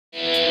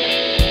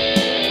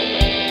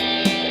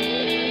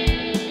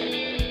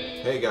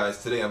Hey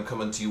guys, today I'm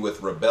coming to you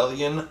with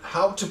Rebellion,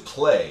 how to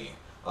play.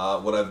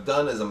 What I've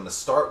done is I'm going to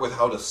start with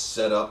how to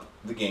set up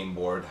the game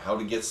board, how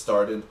to get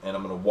started, and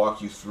I'm going to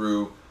walk you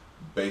through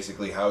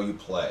basically how you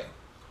play.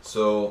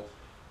 So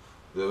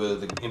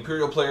the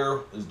Imperial player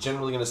is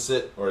generally going to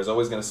sit, or is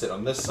always going to sit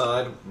on this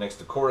side next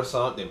to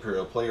Coruscant, the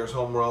Imperial player's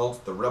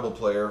homeworld. The Rebel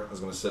player is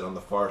going to sit on the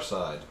far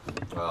side.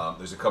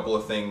 There's a couple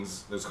of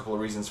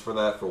reasons for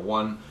that. For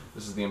one,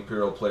 this is the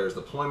Imperial player's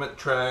deployment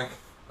track,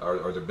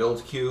 or their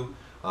build queue.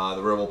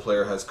 The Rebel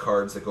player has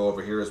cards that go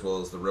over here, as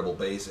well as the Rebel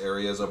base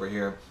areas over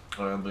here.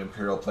 The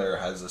Imperial player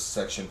has a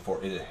section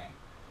for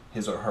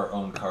his or her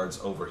own cards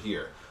over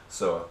here.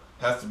 So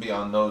it has to be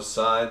on those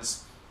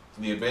sides.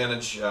 The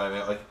advantage,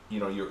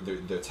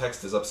 the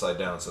text is upside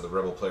down, so the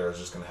Rebel player is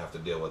just going to have to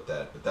deal with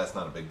that, but that's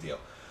not a big deal.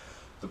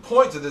 The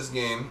point of this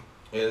game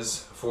is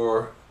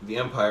for the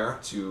Empire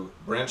to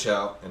branch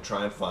out and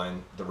try and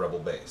find the Rebel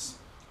base.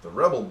 The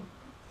Rebel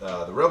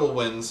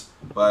wins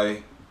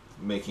by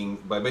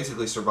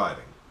basically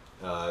surviving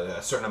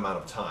a certain amount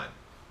of time.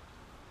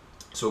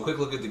 So a quick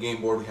look at the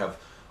game board. We have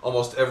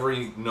almost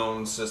every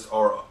known system,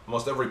 or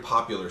most every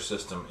popular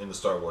system in the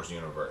Star Wars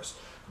universe.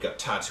 We've got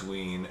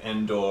Tatooine,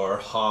 Endor,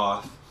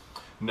 Hoth,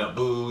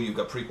 Naboo. You've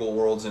got prequel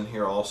worlds in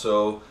here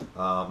also.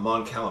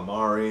 Mon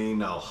Calamari,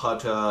 Nal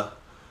Hutta,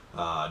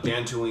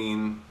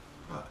 Dantooine,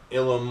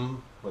 Ilum,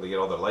 where they get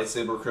all their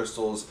lightsaber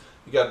crystals.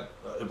 You got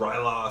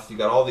Ryloth. You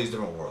got all these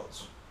different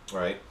worlds,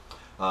 right?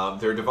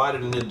 They're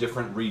divided into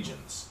different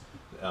regions,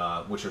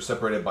 which are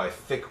separated by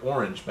thick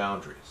orange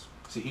boundaries.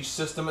 See, each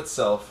system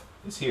itself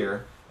is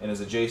here and is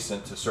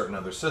adjacent to certain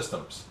other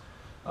systems.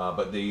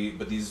 But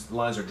these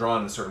lines are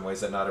drawn in certain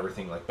ways that not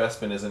everything, like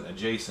Bespin isn't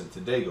adjacent to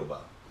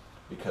Dagobah,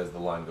 because the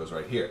line goes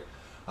right here.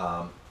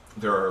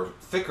 There are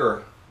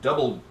thicker,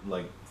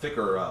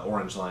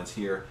 orange lines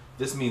here.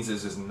 This means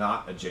this is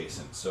not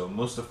adjacent. So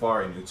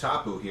Mustafar and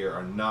Utapu here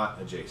are not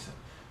adjacent.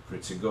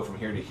 To go from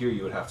here to here,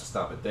 you would have to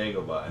stop at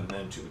Dagobah and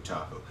then to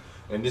Utapu.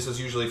 And this is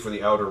usually for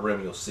the outer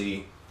rim. You'll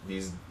see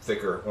these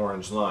thicker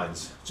orange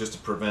lines just to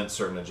prevent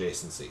certain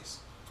adjacencies.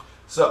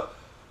 So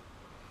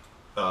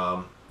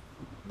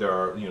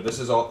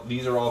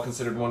these are all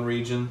considered one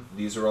region.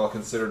 These are all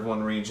considered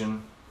one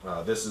region.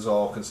 This is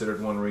all considered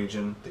one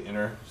region. The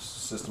inner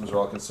systems are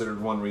all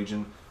considered one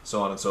region.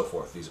 So on and so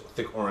forth. These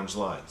thick orange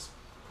lines.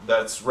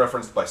 That's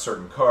referenced by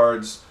certain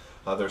cards.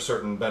 There are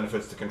certain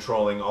benefits to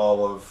controlling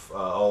all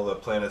the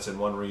planets in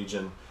one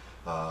region,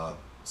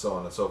 so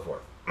on and so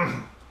forth.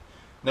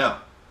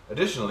 Now,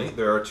 additionally,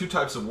 there are two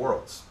types of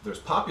worlds. There's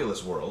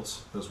populous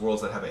worlds, those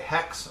worlds that have a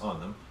hex on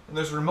them, and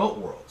there's remote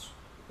worlds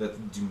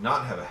that do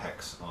not have a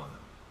hex on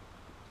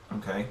them.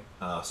 Okay,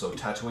 so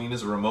Tatooine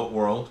is a remote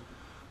world.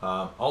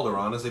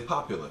 Alderaan is a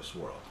populous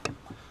world.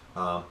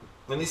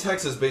 And these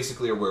hexes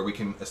basically are where we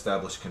can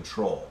establish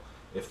control.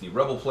 If the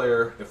Rebel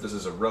player, if this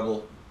is a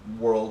Rebel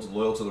world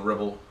loyal to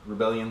the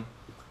Rebellion,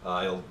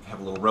 it'll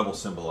have a little Rebel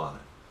symbol on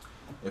it.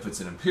 If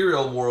it's an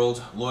Imperial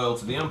world loyal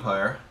to the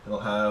Empire, it'll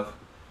have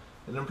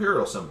an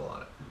Imperial symbol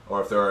on it.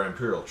 Or if there are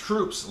Imperial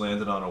troops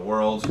landed on a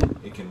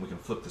world, we can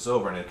flip this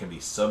over and it can be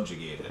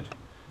subjugated,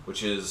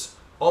 which is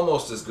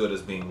almost as good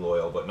as being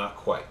loyal, but not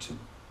quite.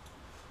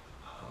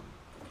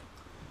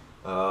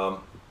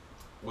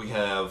 We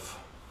have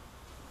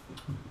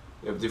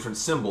different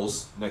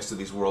symbols next to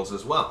these worlds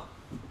as well,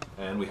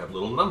 and we have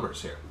little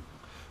numbers here.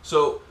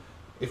 So,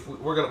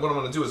 what I'm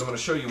going to do is I'm going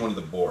to show you one of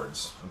the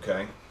boards,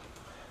 okay?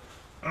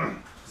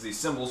 Because these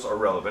symbols are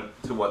relevant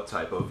to what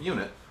type of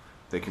unit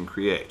they can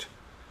create.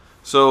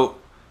 So,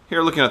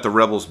 here looking at the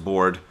Rebels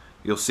board,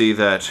 you'll see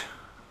that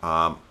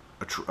a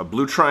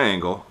blue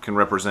triangle can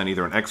represent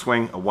either an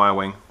X-Wing, a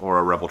Y-Wing, or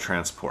a Rebel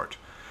transport.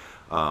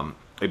 A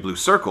blue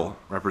circle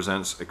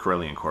represents a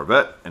Corellian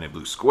corvette, and a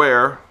blue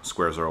square,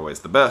 squares are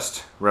always the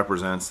best,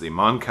 represents the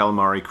Mon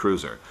Calamari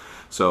cruiser.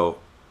 So,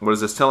 what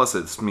does this tell us?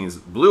 It means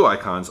blue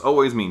icons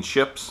always mean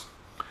ships,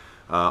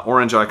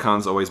 orange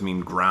icons always mean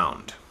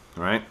ground,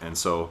 right? And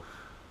so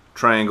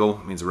triangle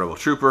means a Rebel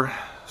trooper,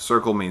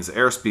 circle means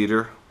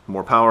airspeeder,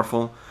 more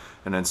powerful,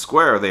 and then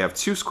square, they have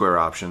two square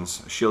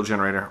options, shield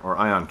generator or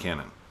ion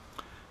cannon.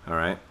 All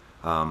right,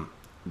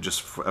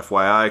 just for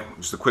FYI,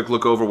 just a quick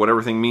look over what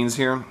everything means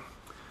here.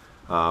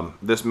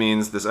 This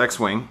means this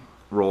X-Wing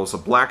rolls a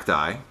black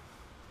die,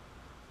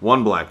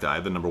 one black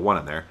die, the number 1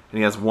 in there, and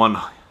he has 1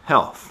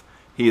 health.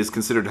 He is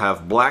considered to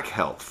have black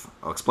health.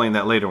 I'll explain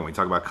that later when we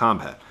talk about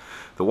combat.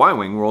 The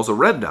Y-Wing rolls a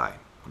red die,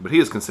 but he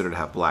is considered to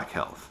have black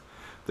health.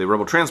 The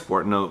Rebel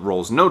Transport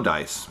rolls no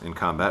dice in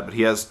combat, but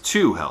he has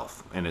 2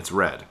 health, and it's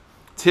red.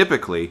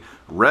 Typically,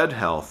 red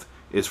health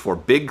is for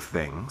big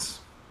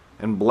things,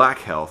 and black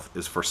health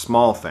is for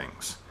small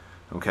things.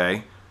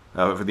 Okay?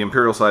 For the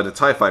Imperial side, the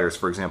TIE Fighters,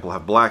 for example,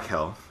 have black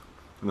health,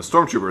 and the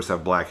Stormtroopers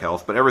have black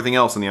health, but everything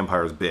else in the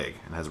Empire is big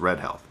and has red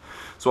health.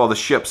 So all the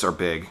ships are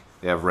big.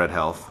 They have red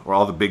health, or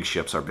all the big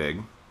ships are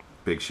big.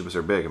 Big ships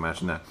are big,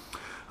 imagine that.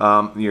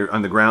 On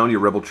the ground,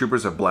 your Rebel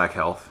troopers have black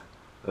health.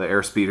 The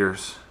air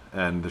speeders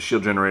and the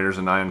shield generators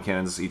and ion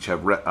cannons each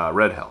have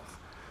red health.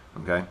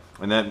 Okay?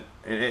 And then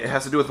it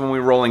has to do with when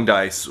we're rolling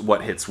dice,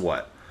 what hits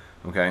what.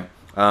 Okay?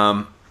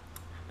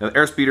 Now, the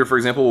airspeeder, for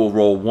example, will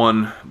roll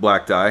 1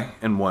 black die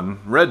and 1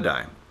 red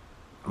die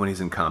when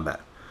he's in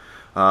combat.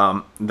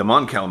 The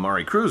Mon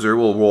Calamari cruiser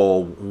will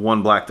roll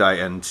 1 black die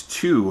and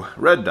 2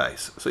 red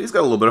dice. So he's got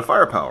a little bit of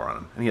firepower on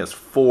him, and he has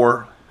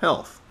 4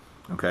 health.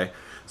 Okay,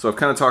 so I've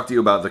kind of talked to you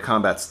about the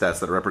combat stats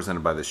that are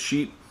represented by this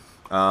sheet.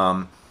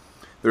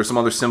 There's some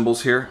other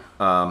symbols here.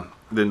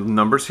 The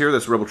numbers here,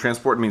 this Rebel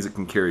Transport means it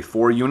can carry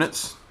 4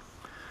 units.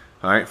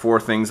 All right, 4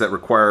 things that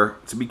require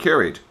to be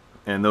carried.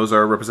 And those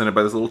are represented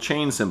by this little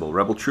chain symbol.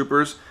 Rebel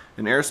troopers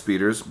and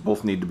airspeeders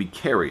both need to be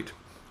carried.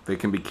 They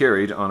can be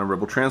carried on a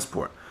Rebel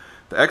Transport.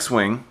 The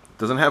X-Wing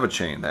doesn't have a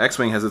chain. The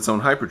X-Wing has its own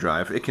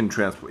hyperdrive. It can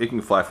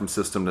fly from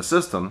system to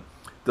system.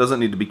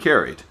 Doesn't need to be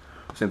carried.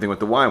 Same thing with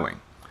the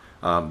Y-Wing.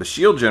 The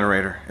shield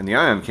generator and the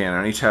ion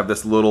cannon each have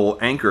this little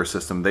anchor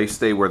system. They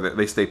stay where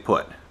they stay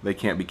put. They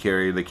can't be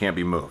carried. They can't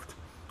be moved.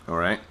 All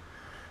right.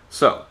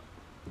 So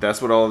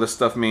that's what all of this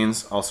stuff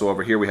means. Also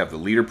over here we have the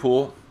leader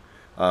pool.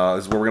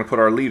 This is where we're going to put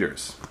our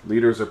leaders.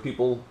 Leaders are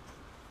people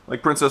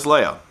like Princess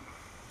Leia.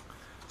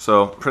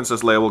 So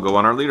Princess Leia will go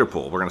on our leader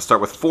pool. We're going to start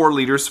with 4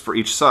 leaders for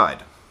each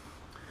side.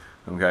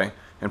 Okay.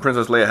 And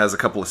Princess Leia has a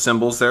couple of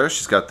symbols there.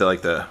 She's got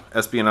the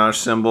espionage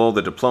symbol,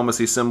 the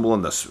diplomacy symbol,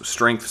 and the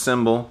strength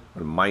symbol,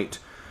 or might.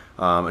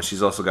 And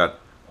she's also got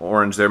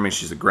orange there, means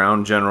she's a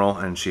ground general,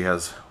 and she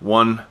has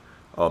one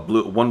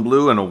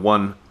blue and a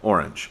 1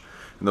 orange.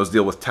 And those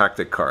deal with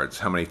tactic cards,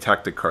 how many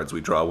tactic cards we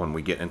draw when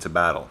we get into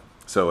battle.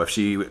 So if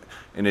she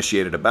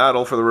initiated a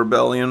battle for the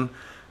rebellion,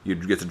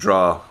 you'd get to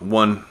draw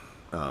 1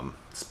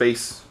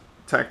 space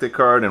tactic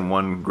card and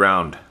 1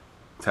 ground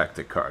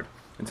tactic card.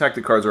 And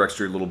tactic cards are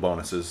extra little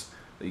bonuses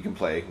that you can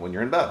play when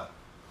you're in battle.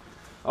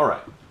 All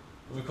right,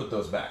 let me put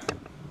those back.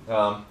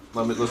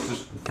 Let's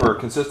just, for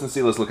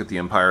consistency, let's look at the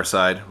Empire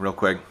side real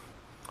quick.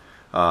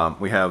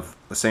 We have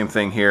the same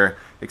thing here,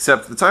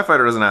 except the TIE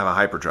Fighter doesn't have a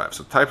hyperdrive,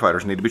 so TIE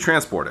Fighters need to be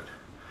transported.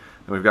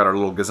 And we've got our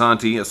little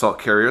Gazanti assault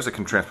carriers that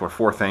can transport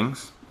 4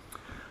 things.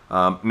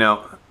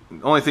 Now,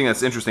 the only thing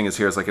that's interesting is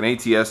here is like an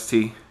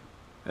AT-ST,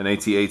 an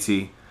AT-AT,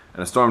 and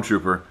a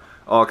Stormtrooper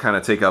all kind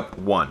of take up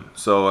 1.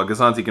 So a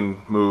Gazanti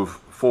can move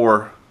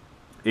 4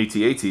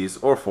 AT-ATs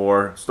or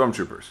 4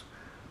 Stormtroopers.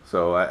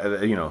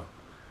 So, you know,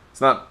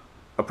 it's not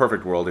a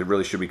perfect world. It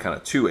really should be kind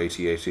of 2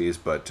 AT-ATs,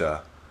 but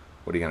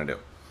what are you going to do?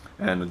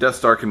 And the Death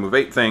Star can move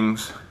 8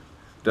 things.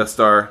 The Death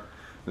Star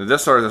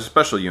is a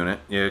special unit.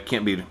 It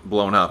can't be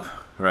blown up,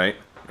 right?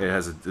 It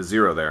has a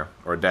 0 there,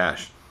 or a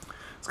dash.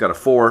 It's got a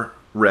 4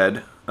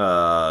 red,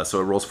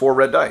 so it rolls 4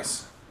 red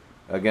dice.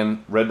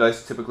 Again, red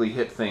dice typically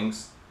hit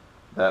things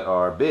that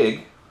are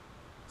big,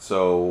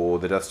 so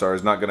the Death Star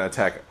is not going to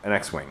attack an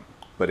X-Wing.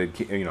 But it,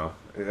 you know,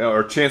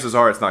 or chances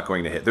are it's not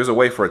going to hit. There's a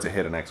way for it to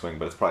hit an X-Wing,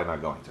 but it's probably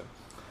not going to.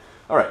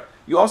 All right,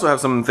 you also have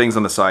some things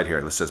on the side here.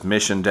 This says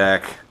mission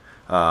deck,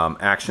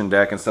 action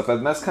deck, and stuff.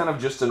 And that's kind of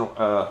just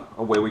a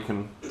way we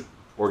can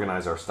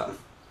organize our stuff.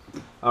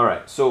 All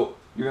right, so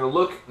you're going to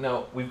look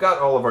now. We've got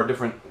all of our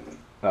different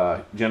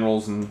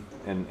generals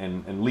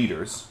and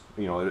leaders.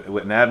 You know,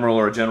 an admiral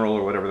or a general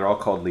or whatever, they're all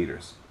called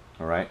leaders.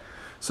 All right,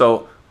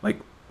 so like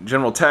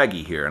General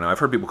Taggy here. Now I've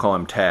heard people call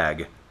him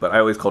Tag, but I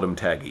always called him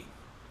Taggy.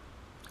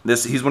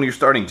 He's one of your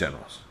starting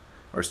generals,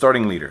 or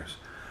starting leaders.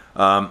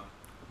 Moff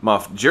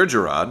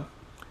Jerjerrod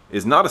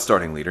is not a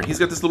starting leader. He's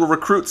got this little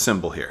recruit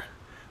symbol here.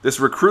 This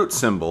recruit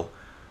symbol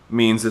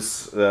means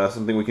it's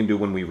something we can do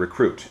when we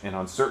recruit. And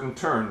on certain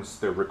turns,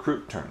 they're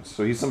recruit turns.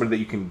 So he's somebody that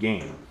you can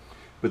gain.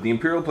 But the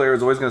Imperial player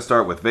is always going to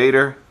start with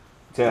Vader,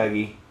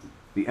 Taggy,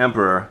 the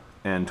Emperor,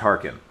 and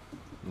Tarkin.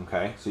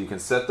 Okay, so you can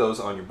set those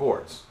on your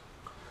boards.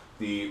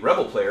 The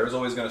Rebel player is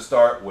always going to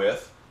start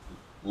with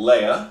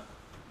Leia,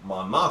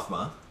 Mon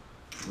Mothma,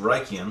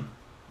 Raikian,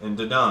 and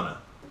Dodonna.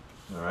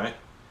 All right.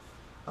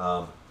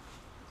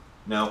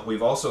 Now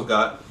we've also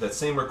got that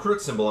same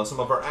recruit symbol on some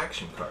of our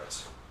action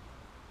cards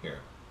here.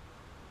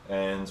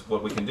 And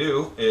what we can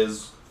do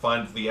is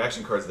find the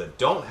action cards that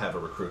don't have a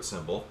recruit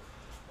symbol,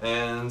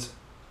 and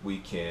we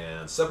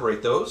can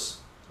separate those,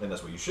 and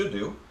that's what you should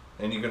do.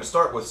 And you're going to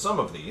start with some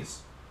of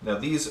these. Now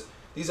these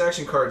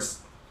action cards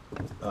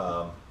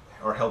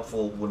are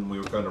helpful when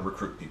we're going to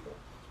recruit people.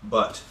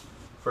 But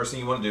first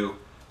thing you want to do,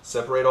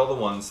 separate all the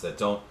ones that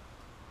don't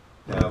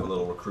have a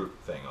little recruit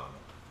thing on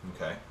them.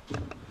 Okay?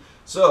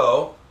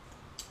 So,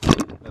 now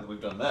that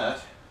we've done that,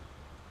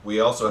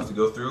 we also have to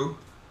go through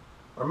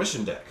our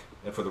mission deck.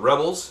 And for the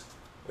Rebels,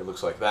 it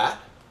looks like that.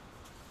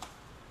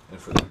 And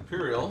for the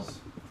Imperials,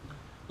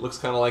 it looks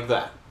kind of like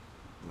that.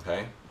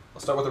 Okay?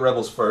 I'll start with the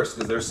Rebels first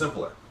because they're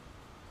simpler.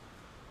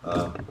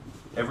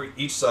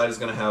 Each side is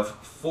going to have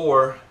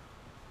 4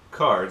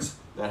 cards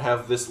that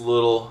have this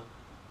little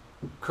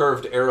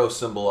curved arrow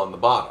symbol on the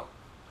bottom.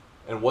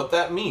 And what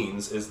that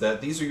means is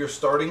that these are your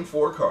starting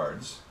 4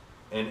 cards,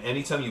 and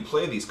anytime you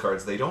play these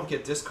cards, they don't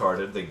get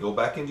discarded. They go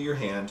back into your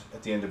hand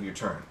at the end of your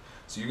turn.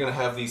 So you're going to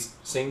have these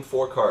same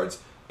 4 cards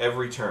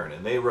every turn,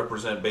 and they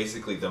represent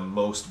basically the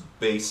most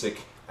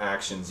basic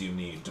actions you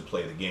need to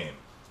play the game,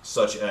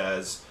 such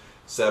as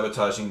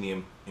sabotaging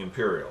the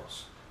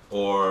Imperials,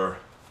 or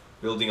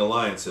building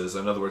alliances,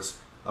 in other words,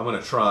 I'm going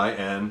to try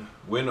and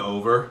win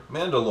over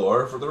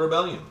Mandalore for the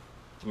Rebellion.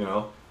 You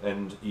know,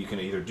 and you can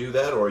either do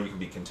that, or you can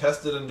be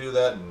contested and do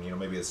that, and you know,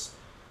 maybe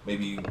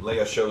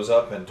Leia shows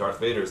up and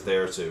Darth Vader's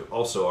there to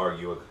also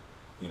argue,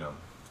 you know,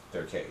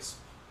 their case.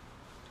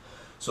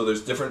 So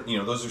there's different, you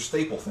know, those are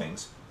staple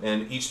things,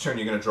 and each turn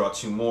you're going to draw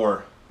 2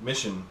 more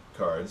mission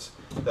cards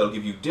that'll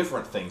give you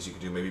different things you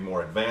can do, maybe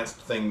more advanced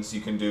things you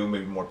can do,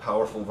 maybe more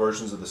powerful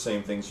versions of the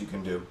same things you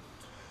can do,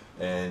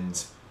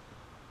 and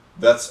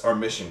that's our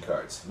mission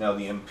cards. Now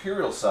the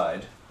Imperial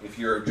side, if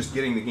you're just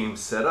getting the game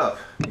set up,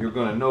 you're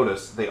going to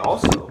notice they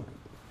also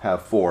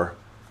have 4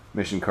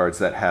 mission cards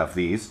that have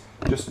these.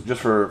 Just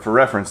for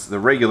reference, the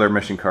regular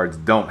mission cards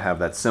don't have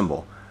that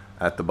symbol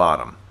at the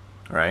bottom,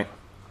 right?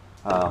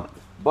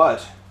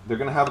 But they're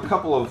going to have a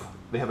couple of,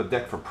 they have a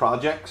deck for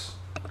projects.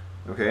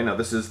 Okay, now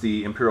this is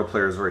the Imperial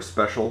player's very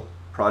special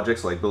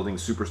projects, like building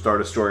Super Star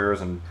Destroyers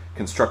and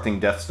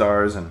constructing Death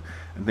Stars and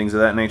things of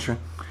that nature.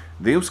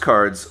 Those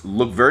cards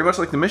look very much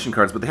like the mission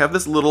cards, but they have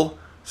this little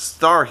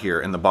star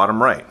here in the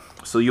bottom right.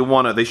 So you'll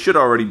want to, they should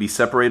already be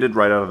separated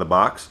right out of the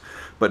box,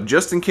 but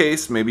just in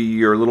case maybe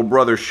your little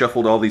brother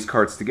shuffled all these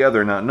cards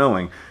together not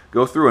knowing,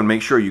 go through and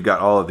make sure you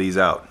got all of these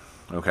out,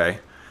 okay?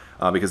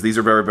 Because these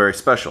are very, very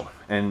special,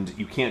 and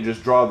you can't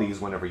just draw these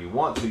whenever you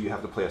want to. You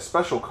have to play a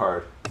special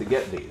card to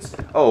get these.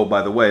 Oh,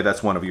 by the way,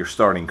 that's one of your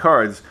starting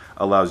cards,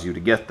 allows you to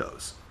get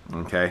those,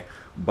 okay?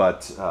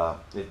 But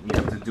you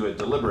have to do it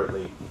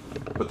deliberately,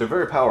 but they're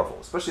very powerful,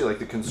 especially like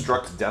the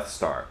Construct Death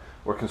Star,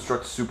 or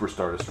Construct Super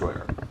Star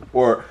Destroyer,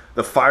 or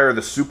the Fire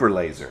the Super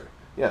Laser.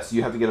 Yes,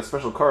 you have to get a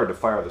special card to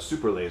fire the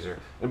Super Laser.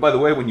 And by the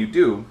way, when you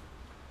do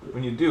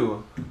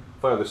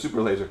fire the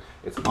Super Laser,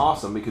 it's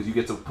awesome because you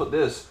get to put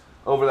this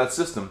over that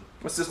system.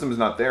 The system is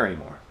not there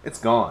anymore. It's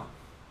gone.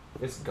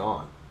 It's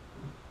gone.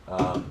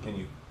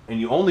 And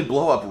you only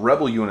blow up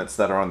Rebel units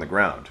that are on the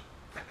ground.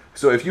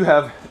 So if you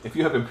have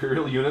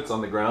Imperial units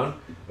on the ground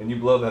and you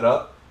blow that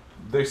up,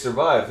 they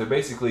survive. They're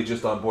basically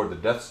just on board the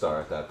Death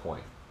Star at that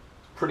point.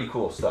 Pretty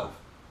cool stuff.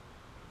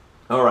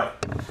 All right,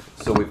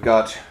 so we've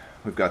got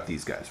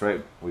these guys,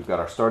 right? We've got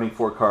our starting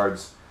 4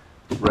 cards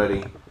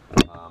ready,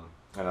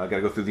 and I got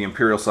to go through the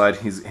Imperial side.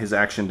 His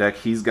action deck.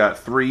 He's got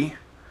 3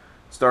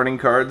 starting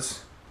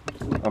cards.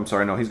 I'm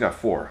sorry, no, he's got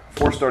 4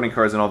 starting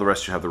cards, and all the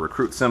rest should have the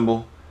recruit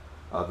symbol.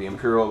 The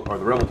Imperial or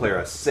the Rebel player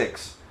has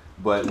 6,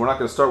 but we're not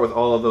going to start with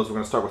all of those. We're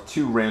going to start with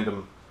 2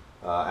 random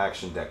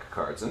action deck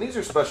cards, and these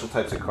are special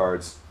types of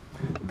cards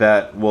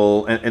that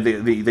will, and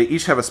they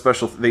each have a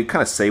special, they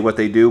kind of say what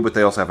they do, but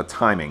they also have a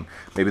timing.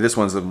 Maybe this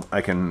one's,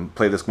 I can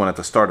play this one at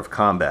the start of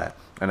combat,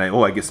 and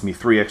it gives me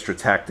 3 extra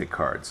tactic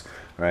cards,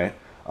 right?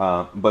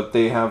 But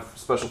they have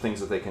special things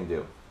that they can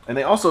do. And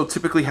they also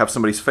typically have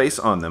somebody's face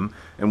on them,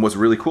 and what's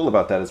really cool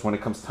about that is when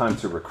it comes time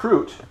to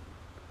recruit,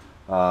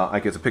 I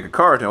get to pick a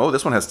card, and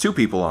this one has 2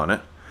 people on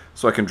it,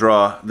 so I can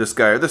draw this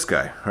guy or this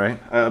guy, right?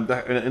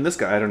 And this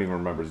guy, I don't even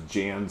remember, is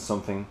Jan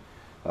something.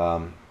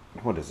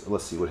 What is it?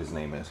 Let's see what his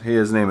name is.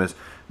 His name is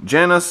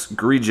Janus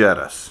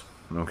Grigetus.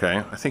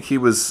 Okay, I think he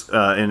was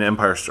in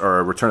Empire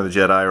or Return of the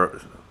Jedi,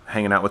 or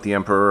hanging out with the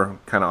Emperor,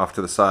 kind of off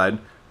to the side.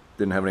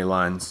 Didn't have any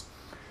lines.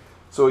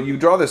 So you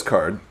draw this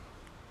card,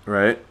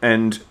 right?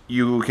 And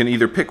you can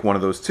either pick one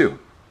of those 2.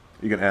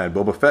 You can add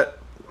Boba Fett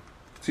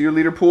to your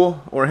leader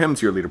pool, or him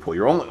to your leader pool.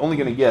 You're only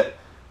going to get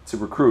to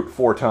recruit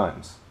 4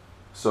 times,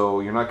 so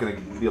you're not going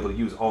to be able to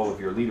use all of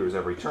your leaders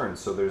every turn.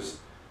 So there's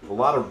a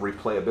lot of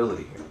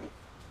replayability here.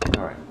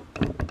 All right,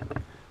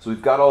 so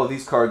we've got all of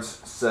these cards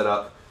set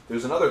up.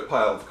 There's another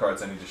pile of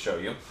cards I need to show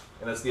you,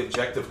 and that's the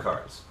objective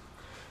cards.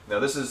 Now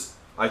this is,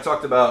 I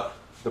talked about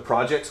the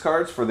projects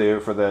cards for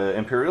the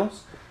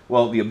Imperials.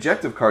 Well, the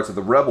objective cards are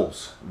the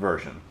Rebels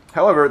version.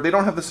 However, they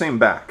don't have the same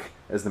back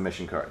as the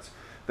mission cards.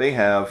 They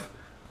have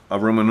a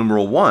Roman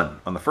numeral 1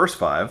 on the first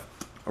 5,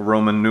 a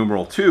Roman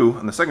numeral 2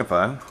 on the second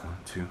 5. 1,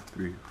 2,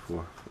 3,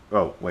 4.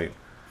 Oh, wait.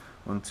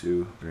 1,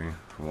 2, 3,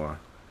 4.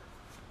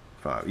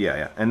 5.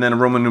 Yeah. And then a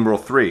Roman numeral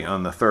 3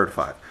 on the third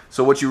 5.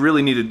 So what you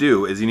really need to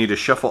do is you need to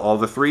shuffle all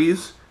the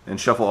 3s, and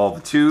shuffle all the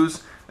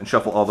 2s, and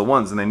shuffle all the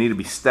 1s, and they need to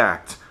be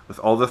stacked with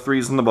all the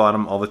 3s on the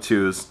bottom, all the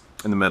 2s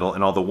in the middle,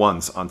 and all the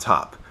 1s on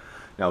top.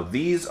 Now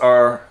these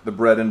are the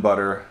bread and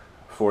butter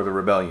for the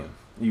Rebellion.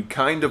 You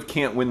kind of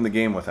can't win the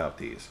game without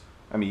these.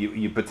 I mean,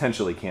 you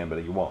potentially can,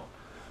 but you won't.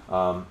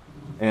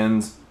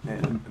 And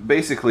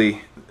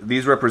basically,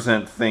 these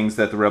represent things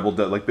that the Rebel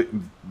does, like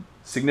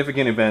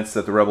significant events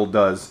that the Rebel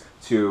does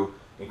to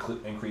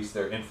increase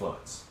their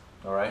influence,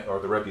 all right, or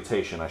the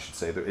reputation, I should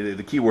say.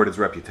 The key word is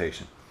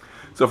reputation.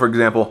 So, for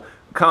example,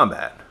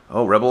 combat.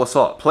 Oh, Rebel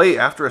assault. Play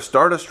after a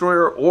Star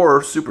Destroyer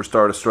or Super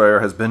Star Destroyer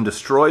has been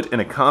destroyed in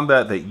a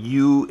combat that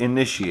you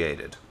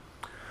initiated.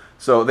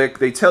 So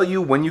they tell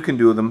you when you can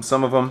do them.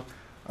 Some of them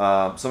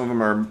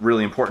are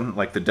really important,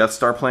 like the Death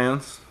Star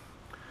plans.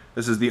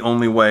 This is the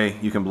only way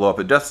you can blow up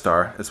a Death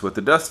Star, is with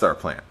the Death Star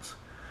plans.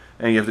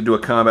 And you have to do a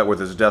combat where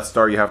there's a Death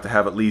Star. You have to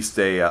have at least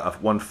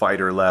one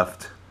fighter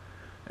left,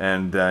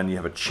 and then you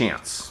have a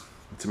chance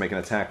to make an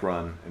attack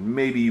run, and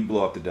maybe you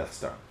blow up the Death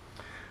Star.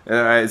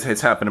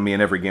 It's happened to me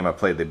in every game I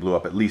played. They blew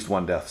up at least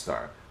one Death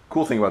Star.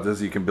 cool thing about this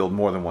is you can build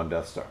more than one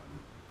Death Star.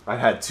 I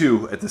had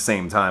 2 at the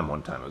same time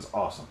one time. It was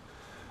awesome.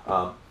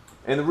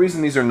 And the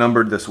reason these are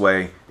numbered this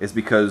way is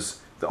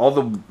because all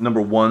the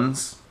number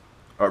 1s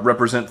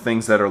represent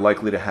things that are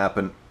likely to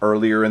happen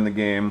earlier in the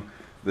game.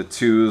 The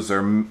 2s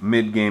are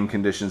mid-game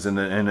conditions, and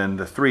then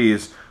the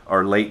 3s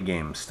are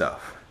late-game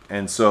stuff.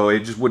 And so it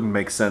just wouldn't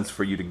make sense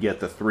for you to get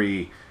the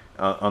 3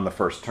 on the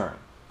first turn.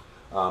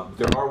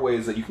 There are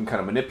ways that you can kind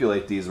of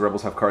manipulate these. The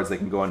Rebels have cards they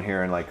can go in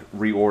here and like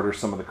reorder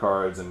some of the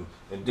cards and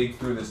dig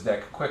through this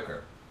deck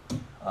quicker.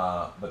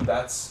 But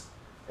that's,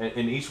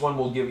 and each one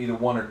will give either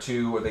 1 or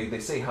 2, or they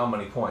say how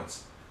many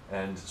points.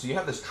 And so you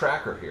have this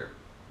tracker here.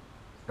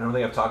 I don't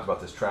think I've talked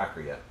about this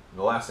tracker yet.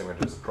 The last thing we're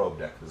going to do is the probe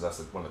deck, because that's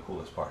one of the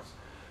coolest parts.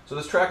 So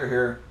this tracker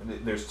here,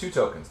 there's 2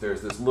 tokens.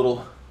 There's this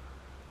little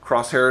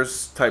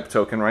crosshairs type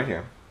token right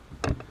here.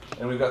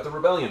 And we've got the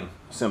Rebellion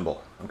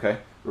symbol, okay?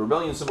 The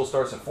Rebellion symbol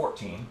starts at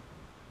 14,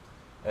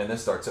 and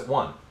this starts at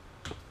 1.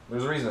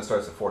 There's a reason it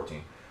starts at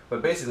 14.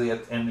 But basically,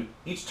 and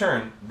each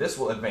turn, this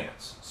will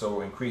advance. So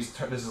we'll increase,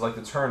 this is like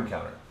the turn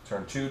counter.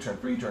 Turn 2, turn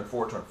 3, turn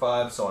 4, turn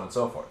 5, so on and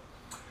so forth.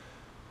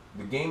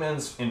 The game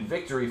ends in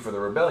victory for the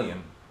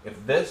Rebellion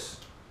if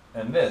this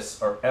and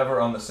this are ever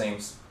on the same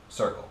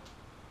circle,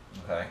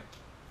 okay?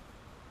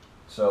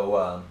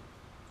 So,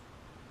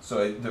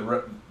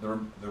 the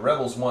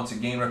Rebels want to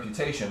gain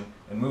reputation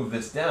and move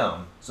this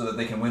down so that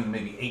they can win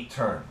maybe 8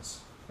 turns,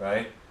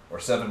 right? Or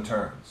 7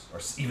 turns, or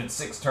even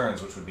 6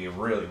 turns, which would be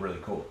really, really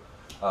cool.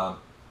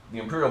 The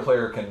Imperial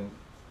player can,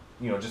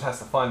 just has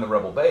to find the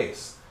Rebel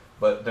base,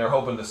 but they're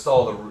hoping to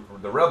stall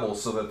the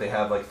Rebels so that they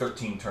have like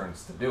 13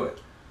 turns to do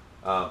it.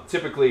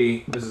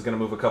 Typically, this is going to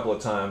move a couple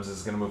of times, this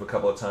is going to move a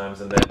couple of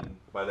times, and then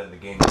by then the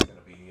game is going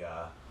to be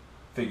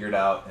figured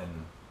out, and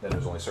then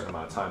there's only a certain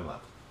amount of time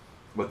left.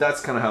 But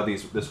that's kind of how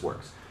this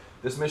works.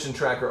 This mission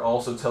tracker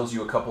also tells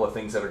you a couple of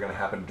things that are going to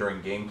happen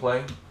during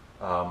gameplay.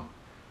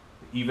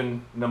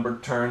 Even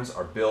numbered turns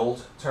are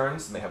build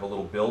turns, and they have a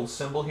little build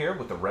symbol here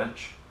with the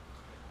wrench.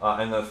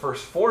 And the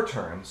first 4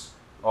 turns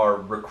are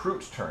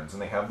recruit turns,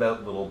 and they have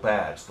that little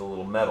badge, the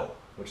little medal,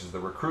 which is the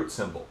recruit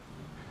symbol.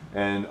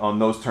 And on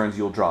those turns,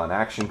 you'll draw an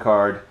action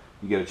card.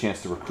 You get a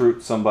chance to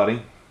recruit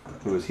somebody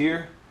who is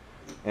here,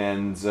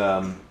 and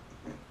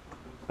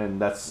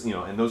that's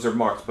and those are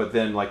marked. But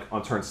then, like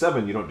on turn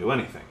 7, you don't do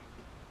anything.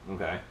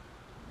 Okay.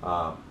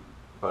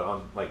 But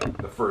on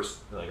the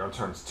first, on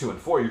turns 2 and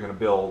 4, you're going to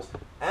build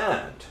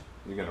and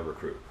you're going to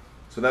recruit.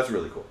 So that's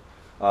really cool.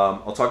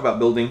 I'll talk about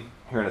building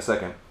here in a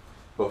second.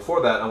 But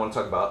before that, I want to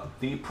talk about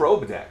the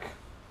probe deck.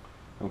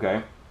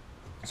 Okay.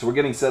 So we're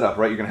getting set up,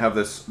 right? You're going to have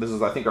this. This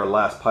is, I think, our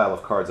last pile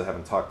of cards I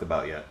haven't talked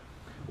about yet.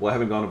 Well, I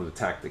haven't gone over the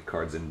tactic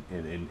cards in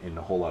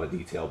a whole lot of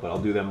detail, but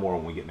I'll do them more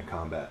when we get into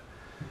combat.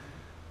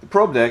 The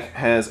probe deck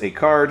has a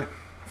card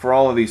for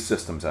all of these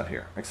systems out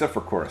here, except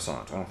for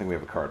Coruscant. I don't think we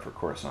have a card for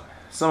Coruscant.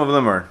 Some of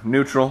them are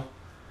neutral.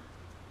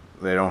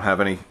 They don't have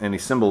any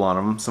symbol on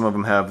them. Some of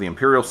them have the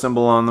Imperial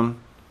symbol on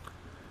them,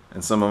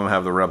 and some of them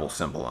have the Rebel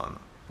symbol on them.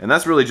 And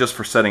that's really just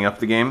for setting up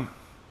the game,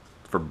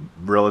 for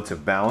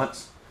relative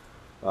balance.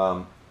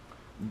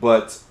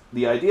 But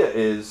the idea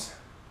is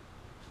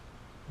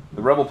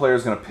the Rebel player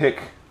is going to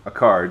pick a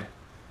card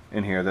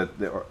in here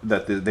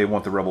that they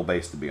want the Rebel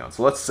base to be on.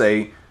 So let's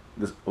say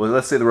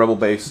the Rebel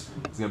base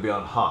is going to be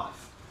on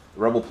Hoth.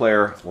 The Rebel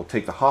player will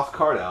take the Hoth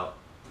card out,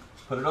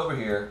 put it over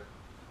here.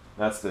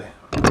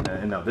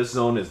 And now this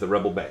zone is the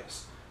Rebel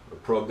base. The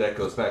probe deck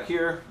goes back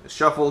here, it's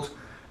shuffled.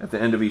 At the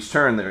end of each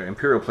turn, the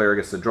Imperial player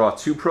gets to draw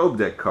 2 probe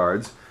deck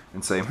cards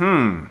and say,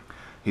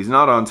 he's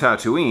not on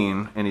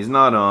Tatooine and he's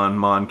not on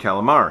Mon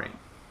Calamari,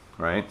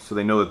 right? So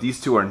they know that these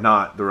 2 are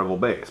not the Rebel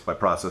base by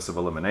process of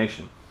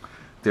elimination.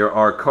 There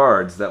are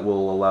cards that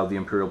will allow the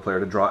Imperial player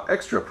to draw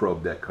extra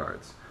probe deck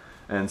cards.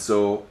 And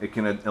so it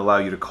can allow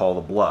you to call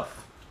the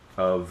bluff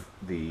of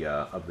the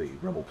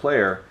Rebel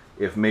player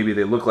if maybe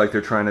they look like they're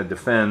trying to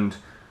defend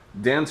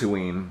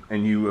Dantooine,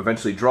 and you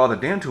eventually draw the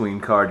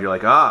Dantooine card, you're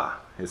like,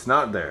 it's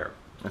not there.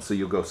 And so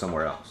you'll go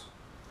somewhere else.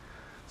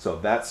 So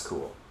that's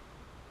cool.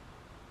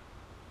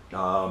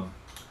 Let's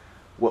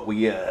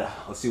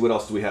see, what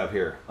else do we have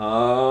here?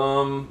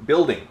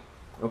 Building.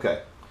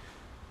 Okay.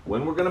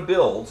 When we're going to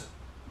build,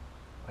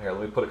 here,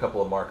 let me put a couple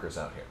of markers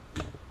out here.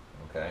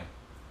 Okay.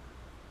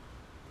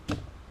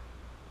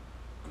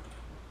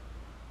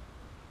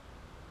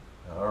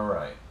 All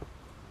right.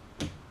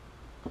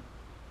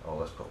 Oh,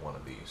 let's put one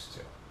of these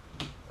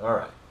too. All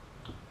right.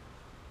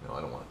 No, I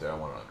don't want it there. I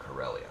want it on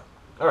Corellia.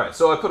 All right,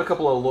 so I put a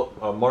couple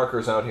of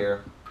markers out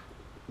here.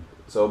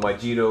 So my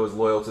Jito is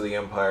loyal to the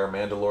Empire.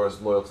 Mandalore is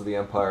loyal to the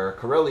Empire.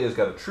 Corellia's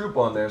got a troop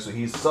on there, so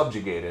he's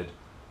subjugated.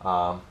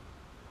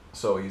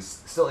 So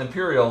he's still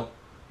Imperial,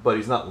 but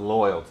he's not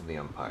loyal to the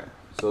Empire.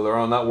 So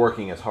they're not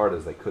working as hard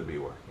as they could be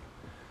working.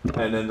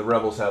 And then the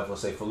Rebels have,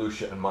 let's say,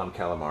 Felucia and Mon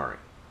Calamari.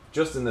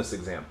 Just in this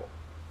example.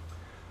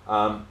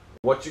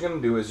 What you're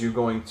going to do is you're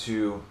going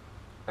to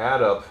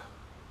add up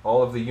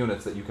all of the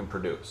units that you can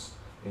produce.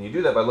 And you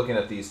do that by looking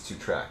at these 2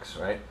 tracks,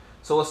 right?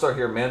 So let's start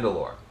here,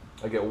 Mandalore.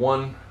 I get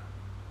one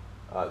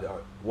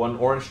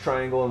orange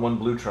triangle and one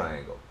blue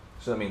triangle.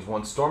 So that means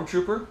 1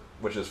 stormtrooper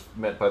which is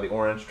meant by the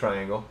orange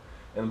triangle,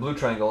 and the blue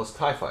triangle is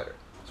TIE Fighter.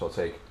 So I'll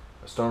take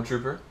a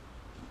Stormtrooper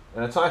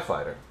and a TIE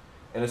Fighter,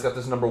 and it's got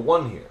this number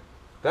 1 here.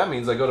 That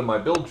means I go to my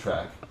build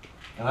track,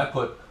 and I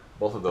put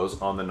both of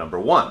those on the number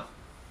 1.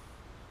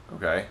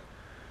 Okay?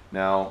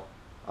 Now,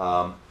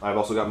 I've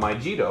also got my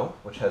Gedo,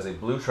 which has a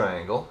blue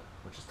triangle,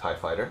 which is TIE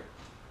Fighter,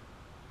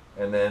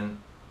 and then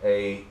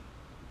a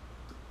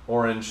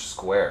orange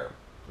square,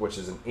 which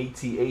is an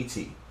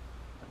AT-AT.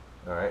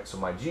 Alright, so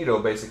my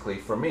Gedo, basically,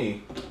 for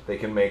me, they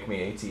can make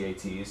me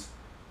AT-ATs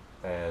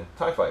and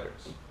TIE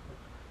Fighters.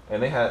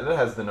 And that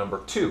has the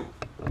number 2.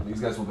 These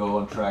guys will go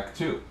on track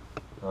 2.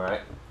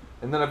 Alright,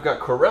 and then I've got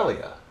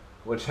Corellia,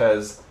 which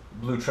has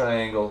blue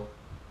triangle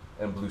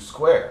and blue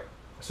square.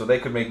 So they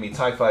could make me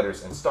TIE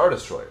Fighters and Star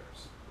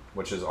Destroyers,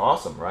 which is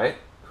awesome, right?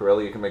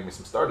 Corellia can make me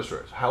some Star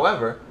Destroyers.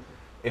 However,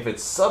 if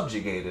it's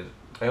subjugated,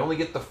 I only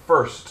get the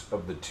first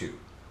of the 2.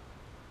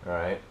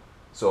 Alright,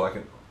 so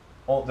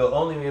they'll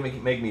only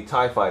make me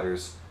TIE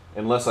Fighters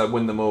unless I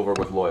win them over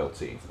with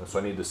loyalty. So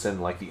I need to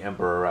send like the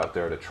Emperor out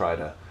there to try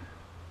to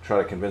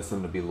convince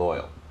them to be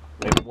loyal.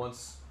 And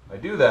once I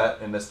do that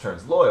and this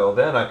turns loyal,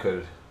 then I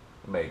could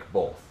make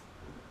both.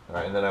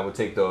 Alright, and then I would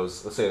take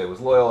those, let's say they was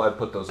loyal, I'd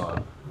put those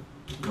on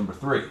number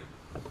 3.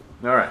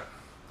 Alright,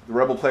 the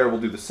Rebel player will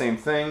do the same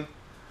thing.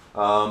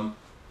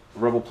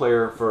 Rebel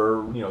player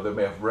they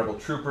may have Rebel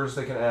troopers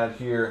they can add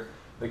here.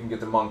 They can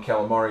get the Mon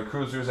Calamari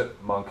cruisers at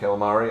Mon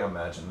Calamari,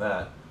 imagine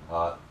that.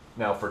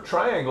 Now for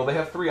Triangle, they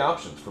have 3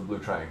 options for Blue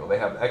Triangle. They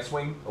have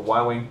X-Wing, a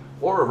Y-Wing,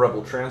 or a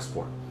Rebel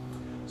transport.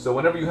 So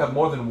whenever you have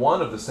more than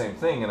one of the same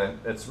thing, and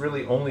it's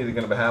really only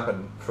going to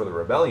happen for the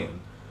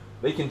Rebellion,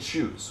 they can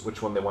choose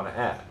which one they want to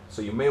add.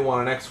 So you may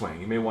want an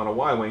X-Wing, you may want a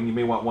Y-Wing, you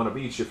may want one of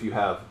each if you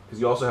have,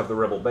 because you also have the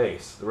Rebel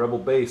base. The Rebel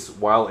base,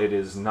 while it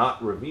is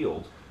not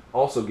revealed,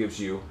 also gives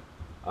you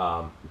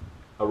a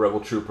Rebel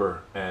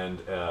trooper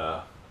and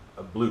a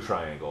Blue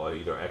Triangle,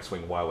 either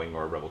X-Wing, Y-Wing,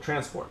 or a Rebel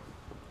transport.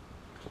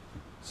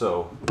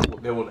 So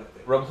Rebel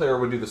player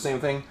would do the same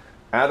thing,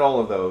 add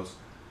all of those,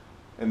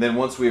 and then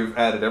once we've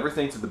added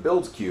everything to the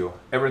builds queue,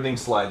 everything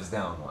slides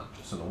down 1.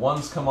 So the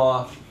 1s come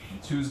off,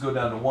 the 2s go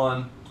down to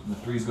 1, and the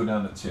 3s go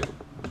down to 2.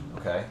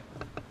 Okay?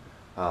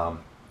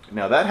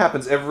 Now that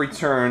happens every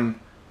turn.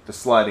 The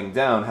sliding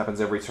down happens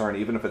every turn,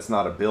 even if it's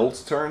not a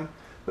build turn,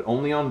 but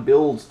only on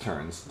build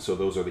turns, so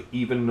those are the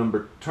even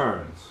numbered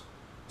turns,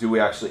 do we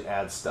actually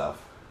add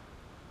stuff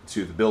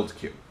to the build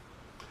queue.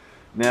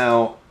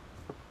 Now,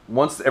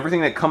 once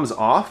everything that comes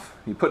off,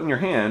 you put in your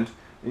hand,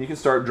 and you can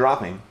start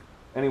dropping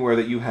anywhere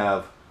that you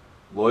have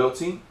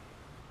loyalty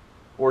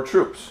or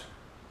troops,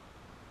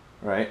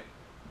 right?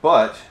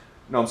 But,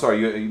 no, I'm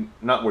sorry,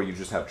 not where you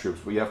just have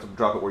troops, but you have to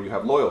drop it where you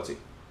have loyalty.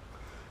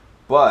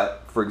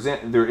 But, for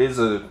example, there is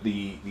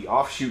the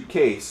offshoot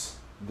case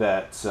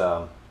that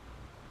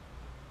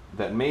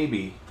that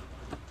maybe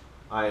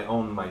I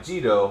own my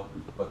Gedo,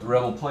 but the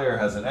Rebel player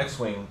has an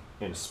X-Wing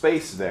in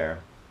space there.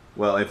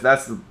 Well, if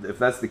that's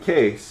the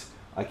case,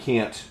 I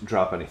can't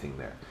drop anything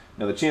there.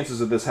 Now the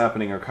chances of this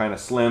happening are kind of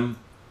slim,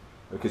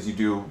 because you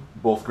do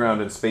both ground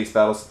and space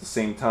battles at the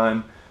same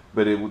time,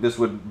 but this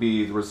would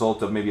be the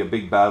result of maybe a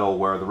big battle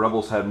where the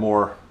Rebels had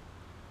more,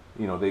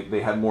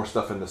 they had more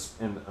stuff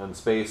in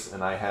space,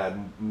 and I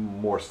had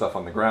more stuff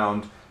on the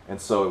ground, and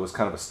so it was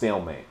kind of a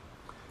stalemate.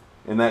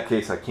 In that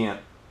case, I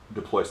can't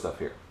deploy stuff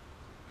here.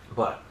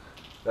 But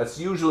that's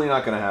usually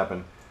not going to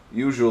happen.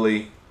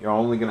 Usually, you're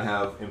only going to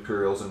have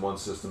Imperials in one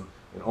system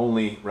and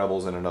only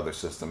Rebels in another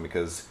system,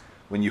 because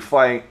when you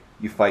fight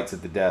to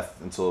the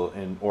death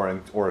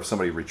or if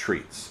somebody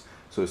retreats.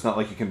 So it's not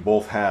like you can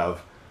both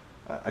have.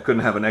 I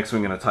couldn't have an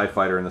X-Wing and a TIE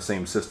Fighter in the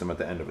same system at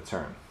the end of a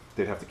turn.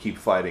 They'd have to keep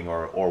fighting,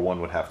 or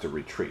one would have to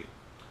retreat.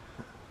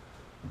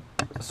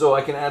 So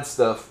I can add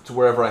stuff to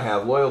wherever I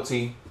have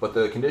loyalty, but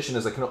the condition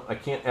is I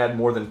can't add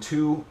more than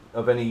 2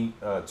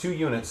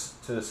 units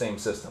to the same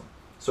system.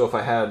 So if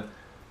I had,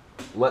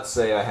 let's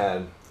say I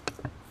had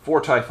 4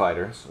 TIE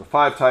Fighters, or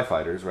 5 TIE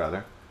Fighters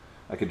rather,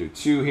 I could do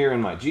 2 here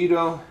in my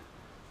Gedo,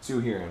 2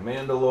 here in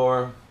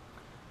Mandalore,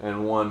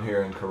 and 1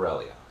 here in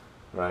Corellia,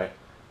 right?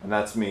 And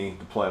that's me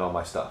deploying all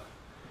my stuff.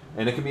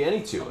 And it can be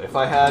any 2. If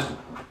I had,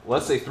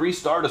 let's say, 3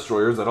 Star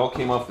Destroyers that all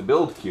came off the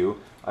build queue,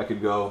 I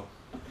could go,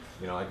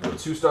 I could go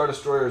 2 Star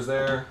Destroyers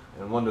there,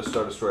 and 1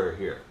 Star Destroyer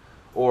here.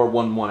 Or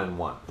 1, 1, and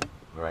 1,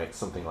 right?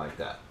 Something like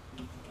that.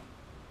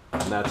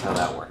 And that's how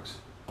that works.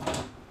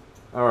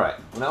 Alright,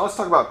 now let's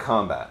talk about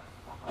combat.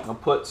 I'll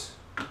put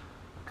a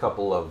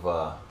couple of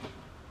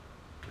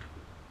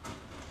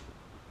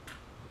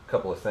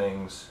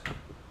things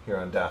here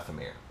on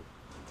Dathomir.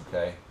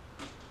 Okay?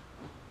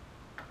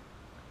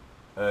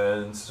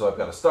 And so I've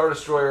got a Star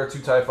Destroyer, 2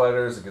 TIE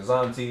Fighters, a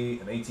Gazanti,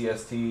 an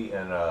ATST,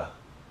 and a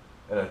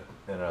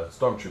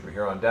Stormtrooper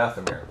here on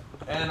Dathomir.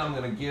 And I'm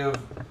going to give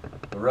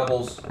the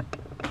Rebels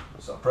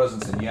some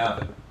presence in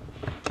Yavin.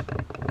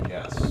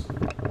 Yes.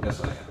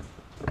 Yes, I am.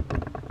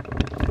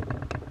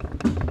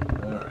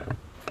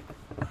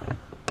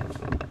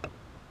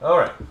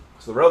 Alright.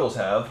 So the Rebels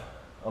have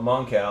a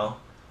Mon Cal,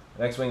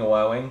 an X-Wing, a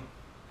Y-Wing,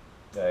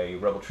 a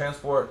Rebel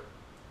transport.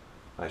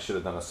 I should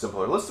have done a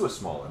simpler. Let's do a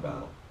smaller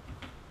battle.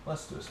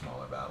 Let's do a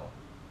smaller battle.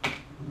 I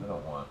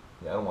don't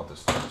want this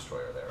Star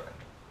Destroyer there right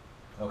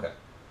now. Okay.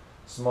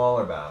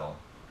 Smaller battle.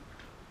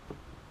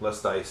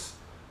 Less dice.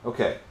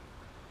 Okay.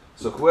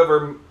 So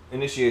whoever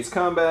initiates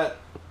combat,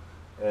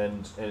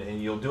 and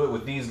you'll do it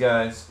with these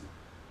guys.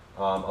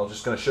 I'm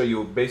just going to show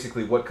you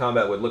basically what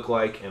combat would look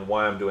like and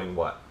why I'm doing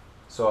what.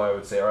 So I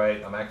would say, all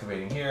right, I'm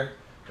activating here.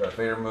 Darth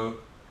Vader move.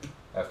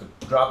 I have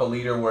to drop a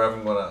leader wherever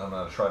I'm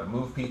going to try to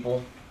move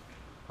people.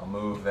 I'll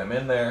move them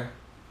in there,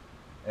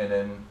 and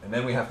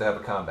then we have to have a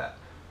combat.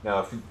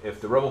 Now,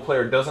 if the Rebel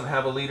player doesn't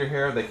have a leader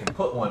here, they can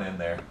put one in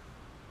there.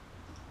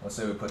 Let's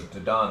say we put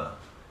Dodonna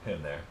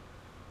in there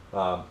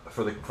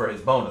for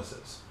his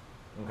bonuses.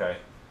 Okay,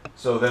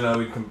 so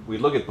then we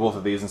look at both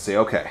of these and say,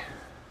 okay,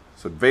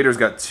 so Vader's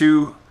got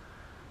 2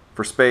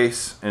 for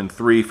space and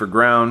 3 for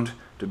ground.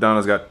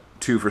 Dodonna's got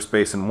 2 for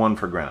space and 1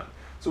 for ground.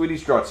 So we'd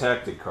each draw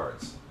tactic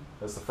cards.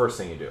 That's the first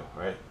thing you do,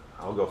 right?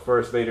 I'll go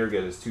first. Vader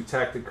get his 2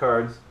 tactic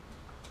cards.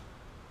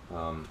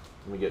 Let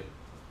me get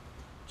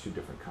 2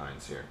 different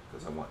kinds here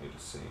because I want you to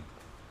see.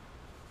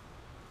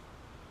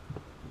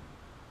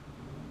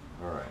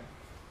 All right.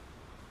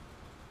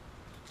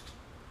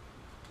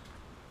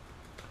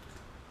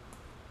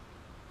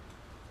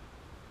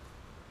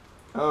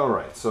 All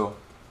right, so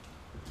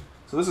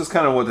this is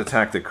kind of what the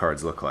tactic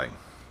cards look like.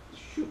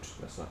 Shoot,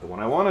 that's not the one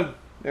I wanted.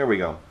 There we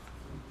go.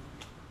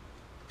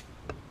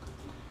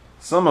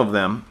 Some of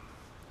them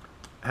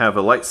have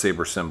a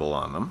lightsaber symbol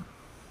on them,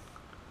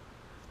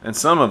 and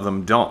some of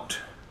them don't.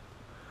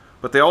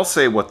 But they all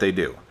say what they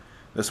do.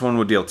 This one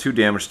would deal 2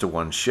 damage to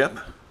 1 ship.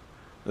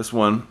 This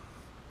one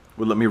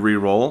would let me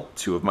re-roll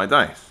 2 of my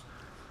dice.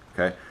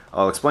 Okay,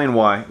 I'll explain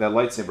why that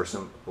lightsaber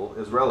symbol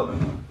is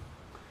relevant.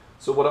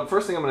 So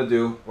first thing I'm going to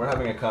do, we're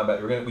having a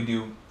combat.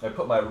 I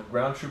put my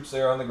ground troops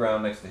there on the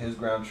ground next to his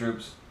ground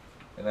troops,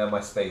 and I have my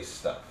space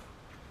stuff.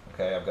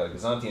 Okay, I've got a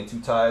Gazanti and 2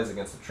 ties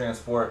against the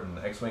transport and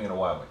an X-wing and a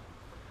Y-wing.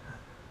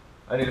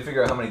 I need to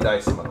figure out how many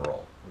dice I'm going to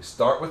roll. We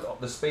start with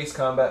the space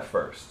combat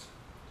first.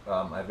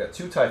 I've got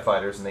 2 TIE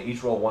fighters, and they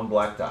each roll 1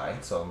 black die,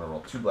 so I'm going to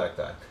roll 2 black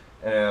die.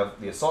 And I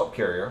have the assault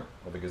carrier,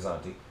 or the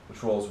Gazanti,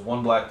 which rolls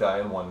 1 black die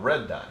and 1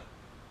 red die.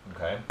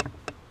 Okay.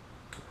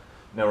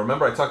 Now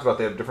remember I talked about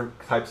they have different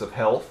types of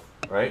health,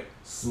 right?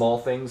 Small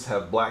things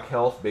have black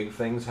health, big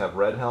things have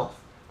red health.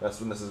 That's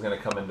when this is going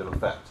to come into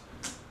effect.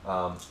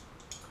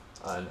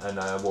 And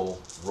I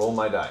will roll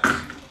my dice.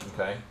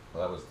 Okay?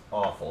 Well, that was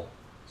awful,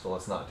 so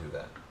let's not do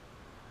that.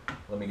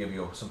 Let me give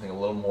you something a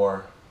little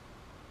more.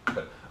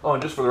 Oh,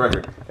 and just for the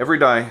record, every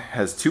die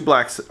has 2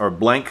 blacks or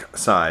blank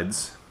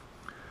sides,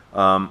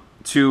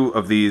 2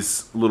 of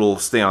these little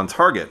stay on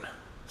target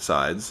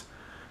sides,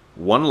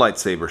 1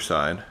 lightsaber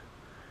side,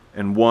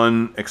 and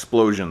 1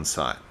 explosion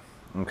side.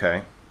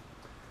 Okay?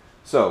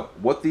 So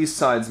what these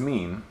sides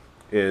mean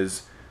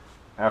is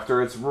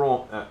after it's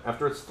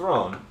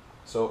thrown.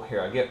 So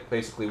here I get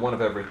basically 1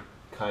 of every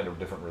kind of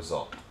different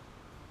result.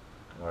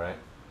 All right.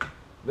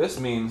 This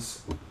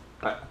means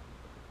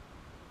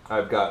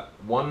I've got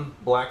 1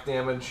 black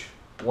damage,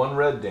 1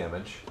 red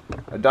damage.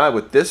 A die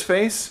with this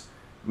face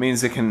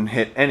means it can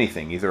hit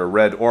anything, either a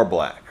red or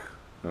black.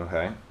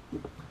 Okay.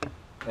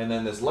 And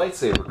then this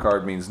lightsaber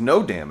card means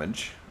no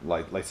damage.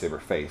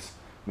 Lightsaber face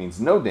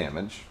means no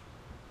damage.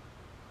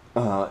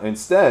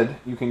 Instead,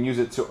 you can use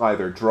it to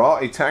either draw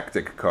a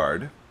tactic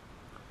card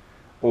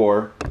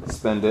or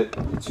spend it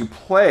to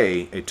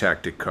play a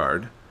tactic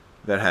card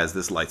that has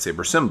this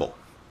lightsaber symbol.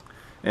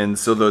 And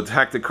so the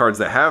tactic cards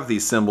that have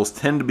these symbols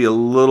tend to be a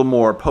little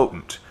more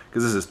potent,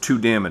 because this is 2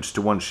 damage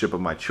to 1 ship of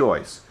my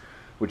choice,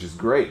 which is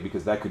great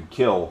because that could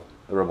kill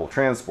the Rebel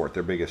transport,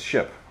 their biggest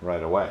ship,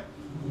 right away.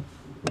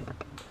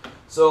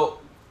 So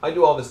I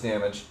do all this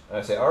damage, and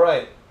I say, all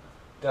right,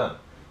 done.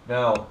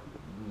 Now,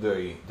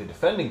 the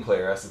defending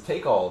player has to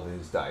take all of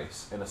these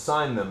dice and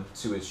assign them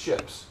to his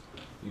ships.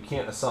 You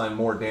can't assign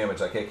more damage.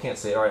 Like I can't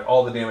say, all right,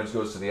 all the damage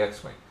goes to the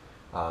X-Wing.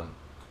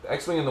 The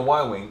X-Wing and the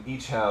Y-Wing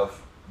each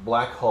have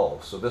black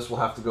hulls, so this will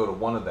have to go to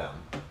one of them.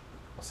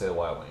 I'll say the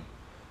Y-Wing.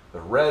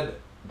 The red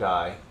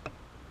die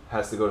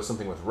has to go to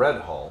something with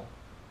red hull,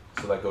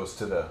 so that goes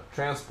to the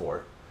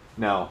transport.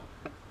 Now,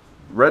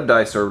 red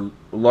dice are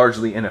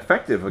largely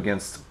ineffective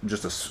against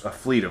just a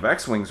fleet of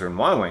X-Wings or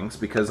Y-Wings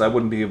because I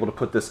wouldn't be able to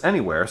put this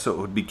anywhere, so it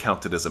would be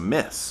counted as a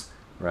miss,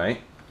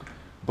 right?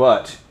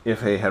 But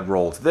if I had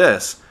rolled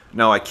this,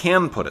 now I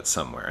can put it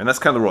somewhere, and that's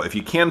kind of the rule. If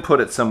you can put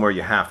it somewhere,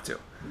 you have to.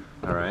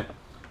 All right.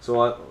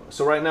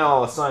 So right now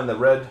I'll assign the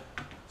red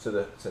to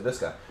this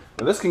guy.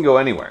 Now this can go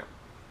anywhere.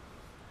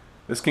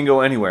 This can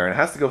go anywhere, and it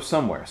has to go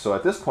somewhere. So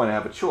at this point, I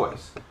have a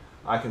choice.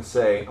 I can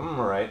say,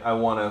 all right,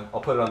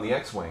 I'll put it on the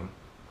X-Wing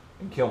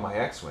and kill my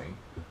X-Wing,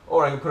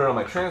 or I can put it on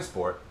my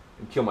transport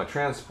and kill my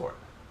transport.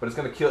 But it's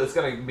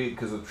gonna be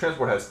because the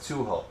transport has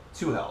 2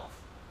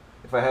 health.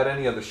 If I had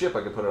any other ship,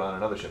 I could put it on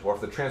another ship. Or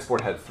if the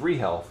transport had 3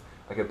 health,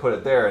 I could put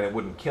it there and it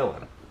wouldn't kill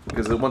him.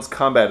 Because once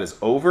combat is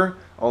over,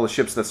 all the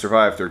ships that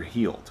survived are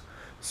healed.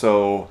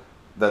 So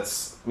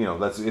it's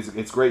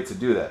great to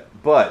do that.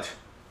 But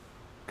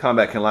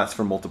combat can last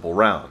for multiple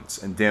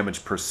rounds, and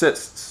damage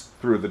persists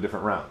through the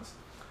different rounds.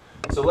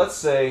 So let's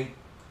say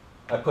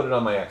I put it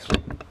on my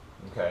X-Wing.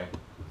 Okay.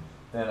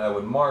 Then I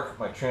would mark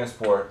my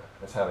transport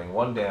as having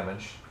 1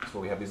 damage. So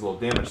we have these little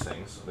damage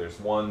things. So there's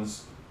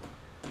 1s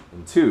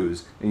and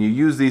 2s, and you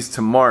use these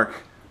to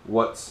mark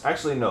what's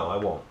actually no, I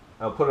won't.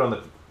 I'll put it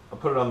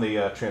on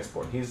the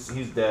transport.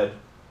 He's dead,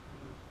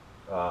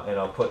 and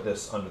I'll put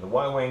this under the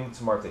Y-wing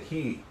to mark that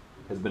he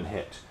has been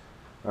hit.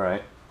 All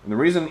right. And the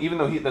reason, even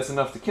though that's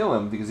enough to kill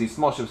him, because these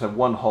small ships have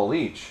 1 hull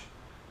each,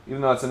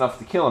 even though it's enough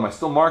to kill him, I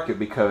still mark it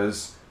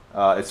because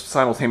it's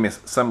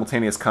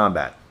simultaneous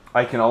combat.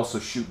 I can also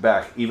shoot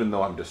back even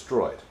though I'm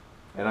destroyed.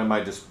 And I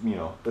might just,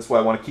 that's why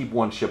I want to keep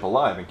 1 ship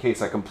alive. In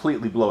case I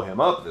completely blow him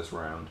up this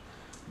round,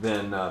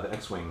 then the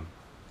X-Wing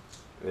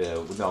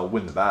will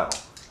win the battle.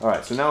 All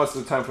right, so now it's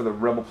the time for the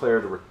Rebel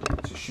player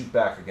to shoot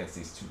back against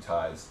these 2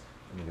 ties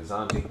in the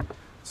Gazanti.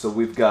 So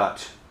we've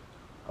got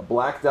a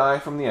black die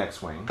from the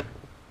X-Wing,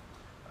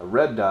 a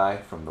red die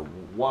from the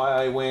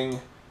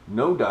Y-wing,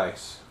 no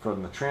dice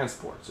from the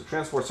transport. So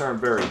transports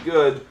aren't very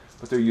good,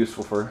 but they're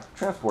useful for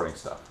transporting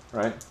stuff,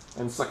 right?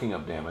 And sucking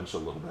up damage a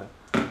little bit.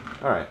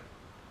 All right,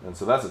 and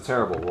so that's a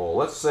terrible roll.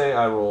 Let's say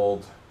I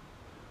rolled...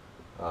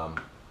 all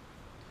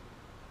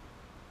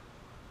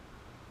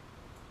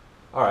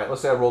right,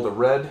 let's say I rolled a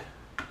red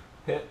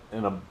hit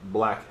and a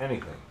black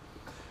anything.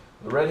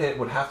 The red hit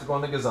would have to go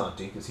on the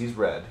Gazanti because he's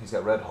red. He's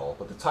got red hull.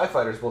 But the TIE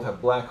fighters both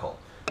have black hull.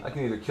 I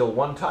can either kill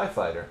 1 TIE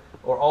fighter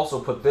or also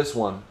put this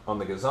one on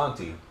the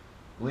Gazanti,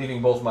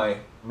 leaving both my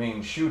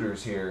main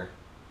shooters here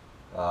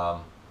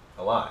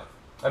alive.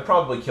 I'd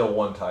probably kill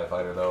 1 TIE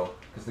fighter though,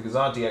 because the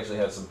Gazanti actually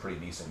has some pretty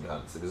decent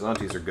guns. The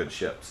Gazantis are good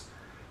ships.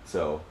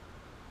 So,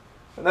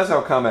 and that's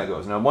how combat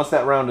goes. Now, once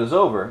that round is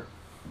over,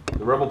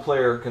 the Rebel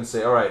player can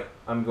say, all right,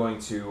 I'm going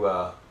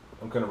to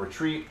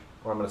retreat,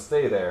 or I'm going to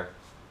stay there.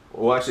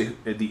 Well, actually,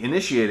 the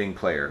initiating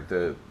player,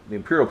 the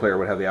Imperial player,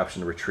 would have the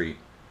option to retreat.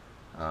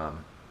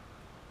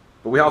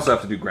 But we also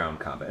have to do ground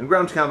combat. And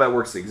ground combat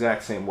works the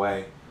exact same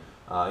way.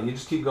 You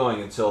just keep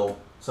going until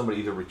somebody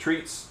either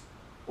retreats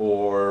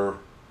or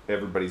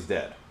everybody's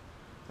dead.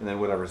 And then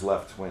whatever's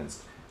left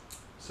wins.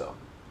 So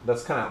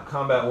that's kind of how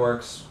combat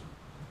works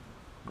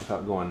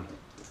without going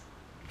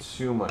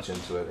too much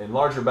into it. In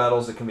larger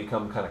battles, it can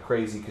become kind of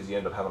crazy because you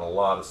end up having a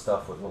lot of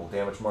stuff with little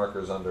damage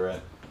markers under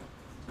it,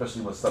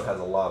 especially when stuff has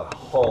a lot of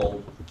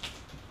hull.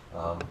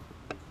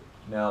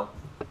 Now,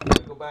 I'm going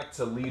to go back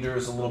to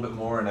leaders a little bit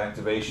more and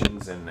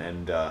activations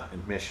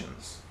and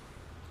missions.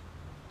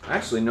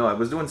 Actually, no, I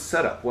was doing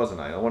setup,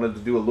 wasn't I? I wanted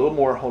to do a little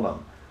more. Hold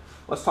on.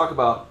 Let's talk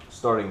about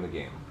starting the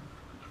game.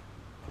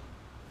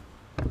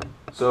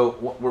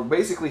 So we're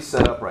basically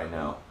set up right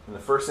now, and the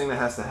first thing that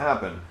has to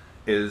happen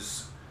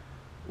is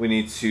we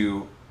need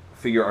to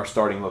figure our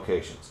starting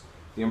locations.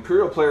 The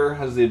Imperial player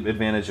has the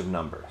advantage of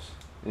numbers.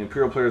 The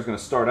Imperial player is going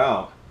to start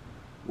out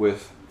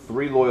with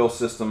 3 loyal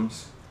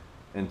systems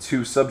and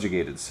 2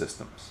 subjugated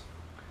systems.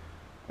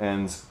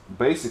 And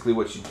basically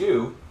what you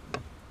do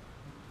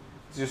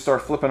is you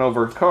start flipping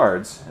over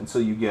cards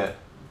until you get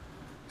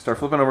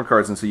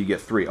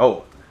 3.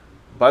 Oh,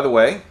 by the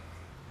way,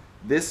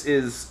 this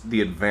is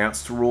the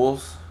advanced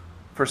rules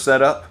for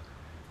setup.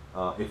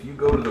 If you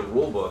go to the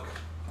rule book,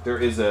 there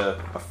is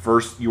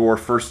your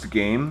first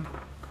game,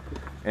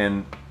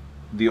 and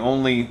the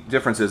only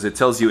difference is it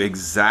tells you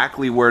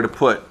exactly where to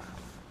put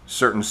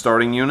certain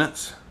starting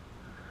units,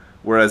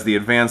 whereas the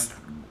advanced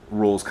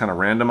rules kind of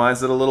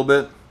randomize it a little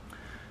bit.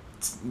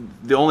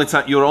 The only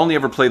time you'll only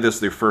ever play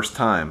this your first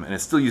time, and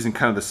it's still using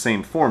kind of the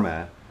same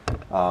format.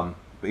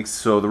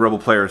 So the Rebel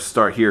players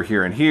start here,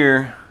 here, and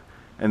here,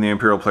 and the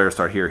Imperial players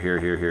start here, here,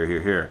 here, here,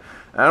 here, here.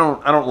 I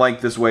don't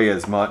like this way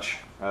as much.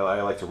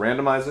 I like to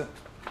randomize it,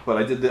 but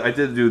I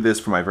did do this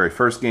for my very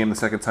first game. The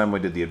second time I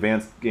did the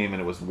advanced game,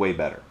 and it was way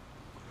better.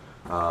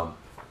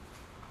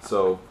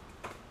 So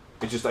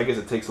it just, I guess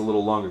it takes a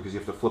little longer because you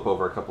have to flip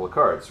over a couple of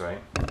cards, right?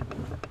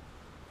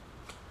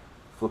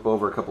 Flip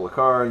over a couple of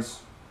cards.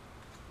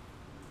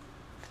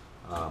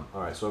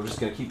 Alright, so I'm just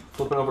going to keep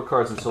flipping over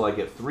cards until I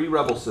get 3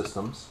 Rebel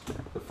systems.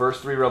 The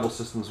first 3 Rebel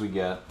systems we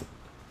get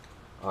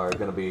are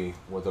going to be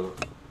with the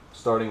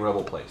starting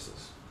Rebel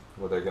places,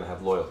 where they're going to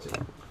have loyalty.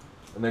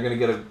 And they're going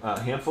to get a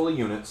handful of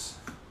units,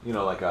 you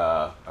know, like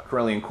a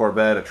Corellian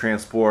Corvette, a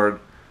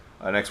transport,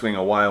 an X-Wing,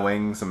 a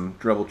Y-Wing, some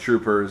Rebel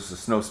troopers, a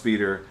snow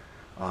speeder,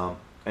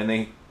 and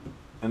they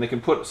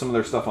can put some of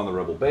their stuff on the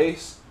Rebel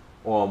base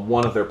or on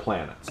one of their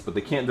planets, but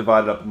they can't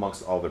divide it up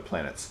amongst all their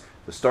planets.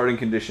 The starting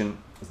condition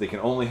is they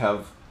can only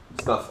have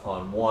stuff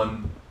on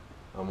one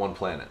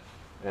planet,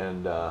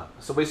 and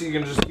so basically you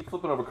can just keep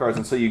flipping over cards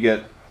until you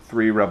get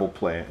 3 Rebel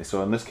play.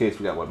 So in this case,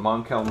 we got what,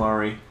 Mon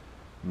Calamari,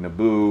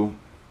 Naboo,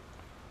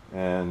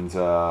 and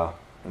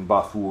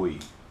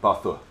Bathui,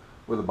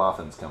 where the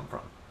Bothans come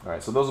from. All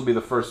right, so those will be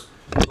the first.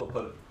 We'll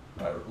put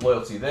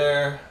loyalty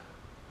there,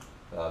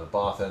 the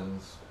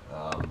Bothans,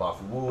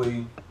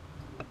 Bathui,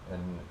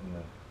 and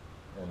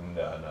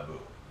Naboo.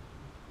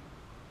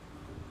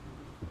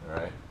 All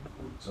right,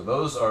 so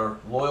those are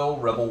loyal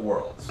Rebel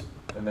worlds.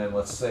 And then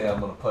let's say I'm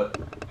going to put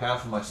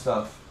half of my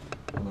stuff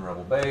on the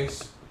Rebel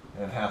base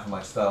and half of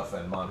my stuff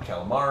in Mon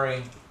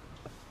Calamari.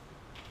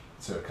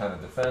 to kind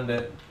of defend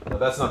it. Now,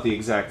 that's not the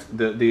exact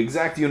the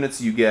exact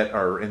units you get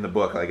are in the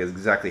book, like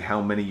exactly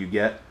how many you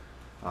get.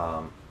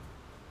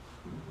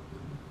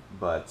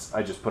 But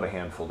I just put a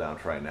handful down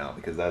for right now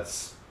because I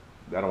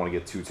don't want to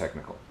get too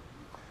technical.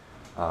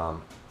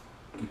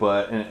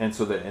 But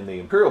so that in the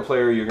Imperial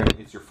player,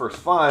 it's your first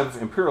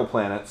 5 Imperial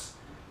planets,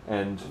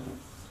 and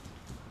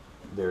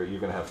you're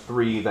gonna have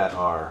 3 that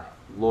are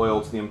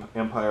loyal to the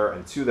Empire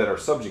and 2 that are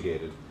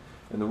subjugated.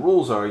 And the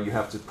rules are you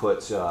have to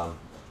put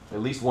at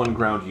least 1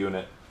 ground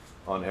unit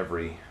on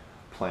every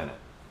planet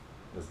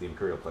as the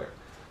Imperial player.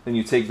 Then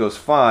you take those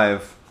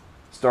 5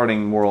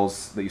 starting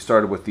worlds that you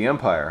started with the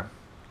Empire,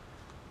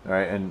 all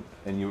right, and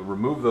you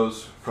remove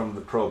those from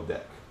the probe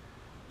deck.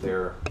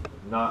 They're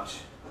not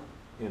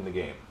in the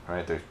game,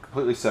 right? They're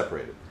completely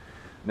separated.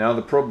 Now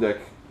the probe deck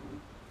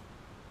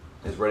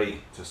is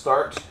ready to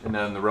start, and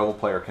then the Rebel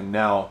player can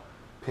now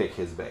pick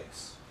his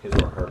base, his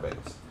or her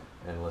base.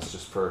 And let's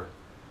just, for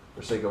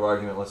sake of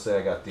argument, let's say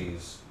I got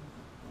these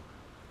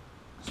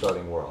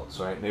starting worlds,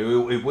 right?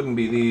 It wouldn't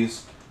be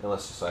these, and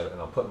let's decide, and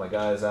I'll put my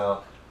guys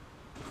out.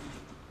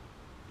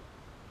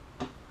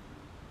 And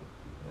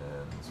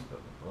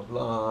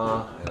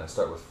blah, and I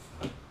start with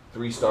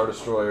 3 Star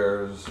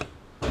Destroyers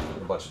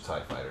and a bunch of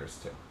TIE Fighters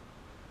too.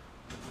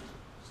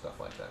 Stuff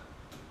like that.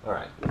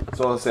 Alright,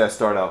 so let's say I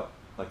start out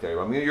like that.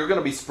 I mean, you're going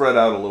to be spread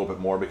out a little bit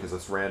more because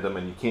it's random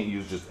and you can't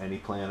use just any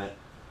planet,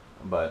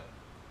 but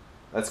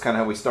that's kind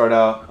of how we start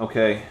out.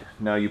 Okay,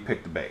 now you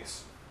pick the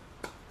base.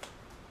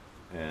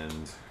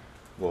 And,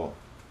 well,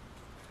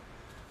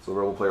 so the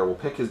Rebel player will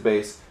pick his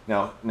base.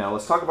 Now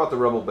let's talk about the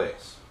Rebel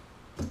base.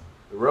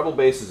 The Rebel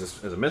base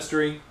is a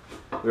mystery.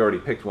 We already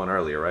picked one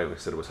earlier, right? We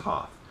said it was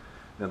Hoth.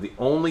 Now the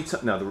only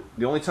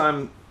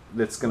time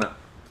that's gonna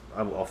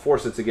I'll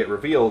force it to get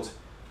revealed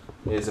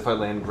is if I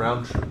land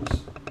ground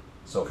troops.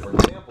 So for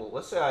example,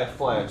 let's say I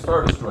fly a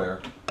Star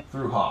Destroyer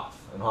through Hoth,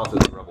 and Hoth is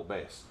the Rebel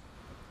base.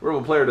 The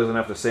Rebel player doesn't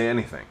have to say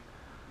anything,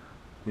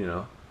 you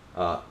know.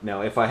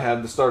 Now if I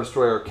had the Star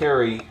Destroyer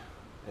carry,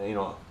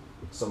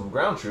 some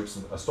ground troops,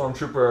 a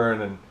Stormtrooper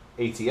and an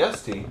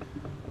ATST,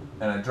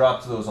 and I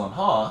dropped those on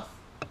Hoth,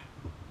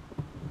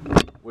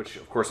 which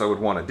of course I would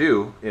want to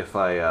do if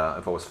I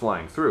was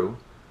flying through,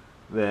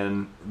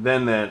 then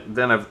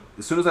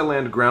as soon as I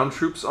land ground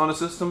troops on a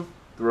system,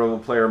 the Rebel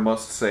player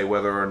must say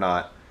whether or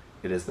not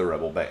it is the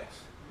Rebel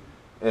base.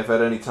 If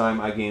at any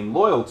time I gain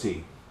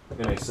loyalty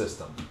in a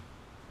system,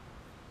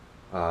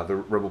 the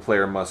Rebel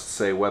player must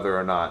say whether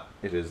or not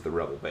it is the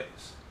Rebel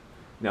base.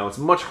 Now it's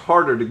much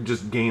harder to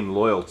just gain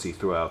loyalty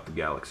throughout the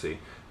galaxy.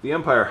 The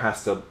Empire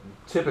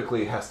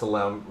typically has to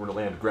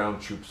land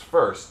ground troops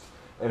first,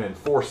 and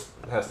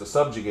has to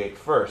subjugate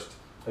first,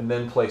 and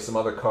then play some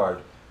other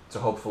card to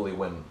hopefully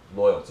win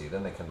loyalty.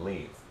 Then they can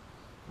leave.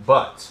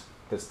 But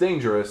it's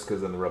dangerous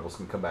because then the Rebels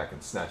can come back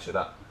and snatch it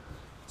up.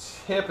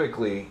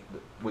 Typically,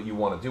 what you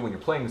want to do when you're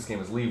playing this game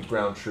is leave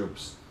ground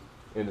troops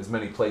in as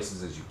many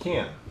places as you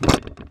can.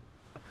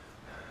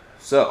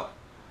 So,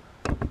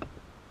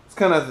 it's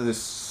kind of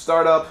this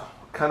startup,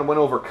 kind of went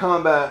over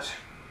combat.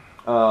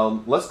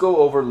 Let's go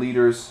over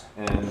leaders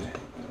and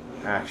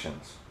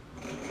actions.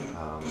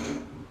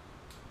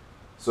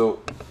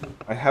 So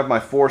I have my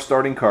 4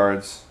 starting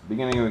cards.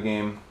 Beginning of the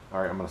game.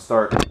 All right, I'm going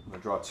to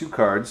draw 2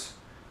 cards.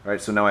 All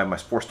right, so now I have my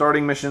 4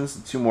 starting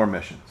missions, 2 more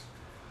missions.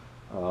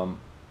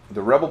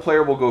 The Rebel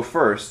player will go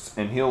first,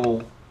 and he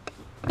or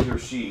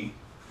she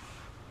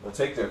will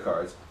take their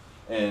cards.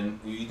 And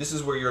this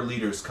is where your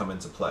leaders come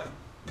into play,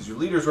 because your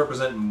leaders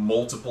represent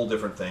multiple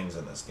different things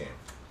in this game.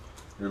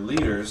 Your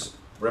leaders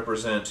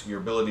represent your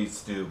ability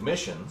to do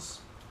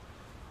missions,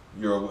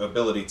 your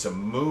ability to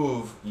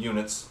move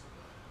units,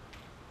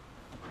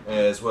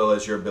 as well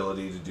as your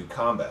ability to do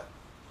combat.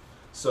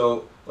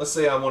 So let's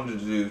say I wanted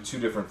to do 2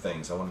 different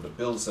things. I wanted to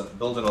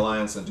build an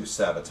alliance and do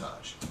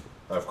sabotage.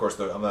 Of course,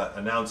 I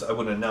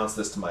wouldn't announce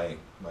this to my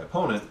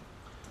opponent,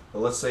 but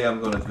let's say I'm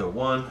going to go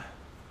 1,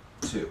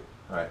 2.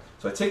 All right.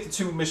 So I take the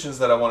 2 missions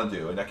that I want to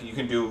do, and you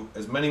can do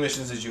as many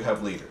missions as you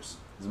have leaders.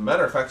 As a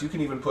matter of fact, you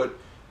can even put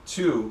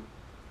 2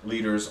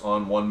 leaders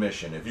on 1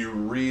 mission. If you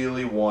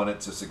really want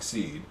it to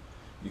succeed,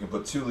 you can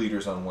put 2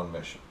 leaders on 1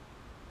 mission,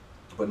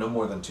 but no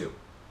more than 2.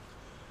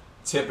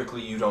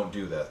 Typically, you don't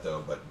do that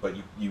though, but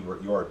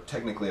you are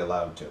technically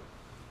allowed to.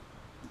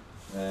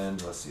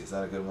 And let's see, is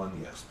that a good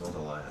one? Yes, build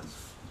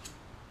alliance.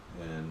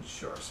 And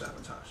sure,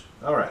 sabotage.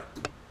 All right.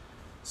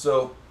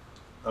 So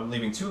I'm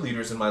leaving 2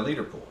 leaders in my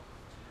leader pool.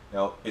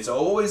 Now, it's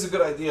always a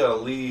good idea to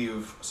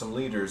leave some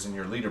leaders in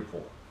your leader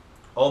pool.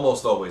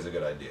 Almost always a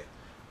good idea.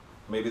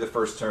 Maybe the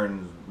first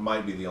turn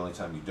might be the only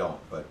time you don't,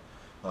 but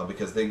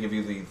because they give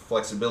you the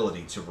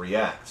flexibility to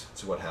react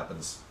to what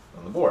happens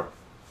on the board.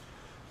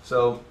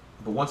 So,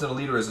 but once a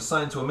leader is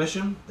assigned to a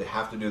mission, they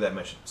have to do that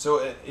mission.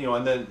 So,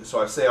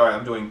 so I say, all right,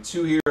 I'm doing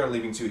 2 here and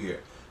leaving 2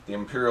 here. The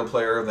Imperial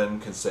player then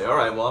can say, all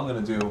right, well,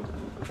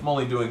 I'm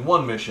only doing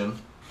 1 mission,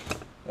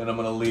 and I'm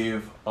going to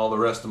leave all the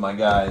rest of my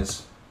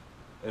guys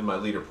in my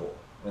leader pool.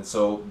 And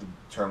so the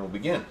turn will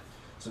begin.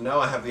 So now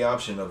I have the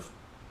option of,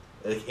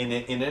 in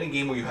any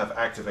game where you have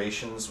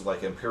activations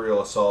like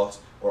Imperial Assault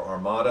or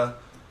Armada,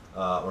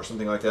 or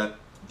something like that,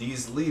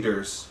 these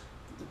leaders,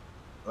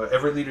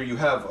 every leader you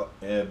have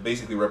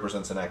basically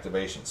represents an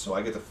activation. So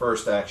I get the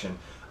first action.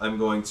 I'm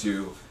going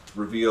to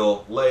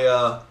reveal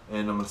Leia,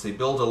 and I'm going to say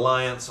build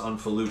alliance on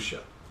Felucia.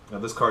 Now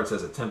this card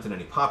says attempt in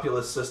any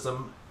populous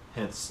system,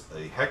 hence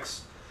a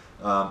hex.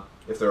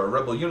 If there are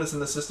rebel units in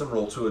the system,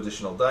 roll 2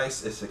 additional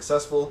dice. If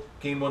successful,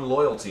 gain 1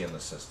 loyalty in the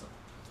system.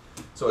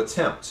 So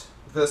attempt,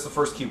 that's the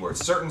first keyword.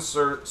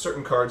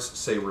 Certain cards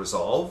say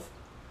resolve,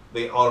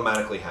 they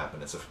automatically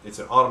happen. It's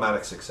an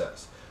automatic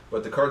success.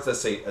 But the cards that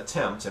say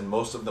attempt, and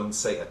most of them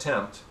say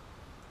attempt,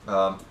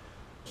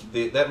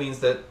 that means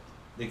that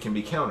it can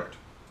be countered.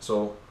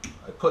 So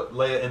I put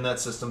Leia in that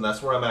system,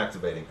 that's where I'm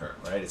activating her,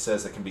 right? It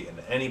says it can be in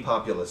any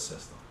populous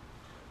system.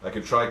 I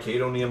could try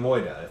Cato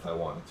Neomoida if I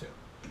wanted to.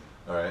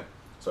 Alright,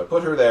 so I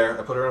put her there,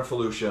 I put her on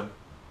Felucia.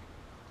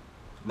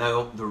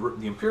 Now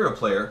the Imperial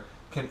player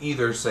can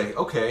either say,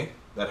 okay,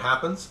 that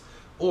happens,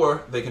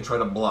 or they can try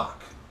to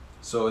block.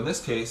 So in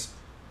this case,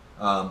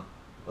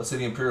 let's say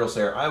the Imperial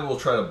sayer, I will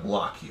try to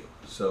block you.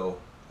 So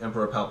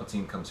Emperor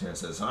Palpatine comes here and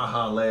says,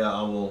 aha, Leia,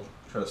 I will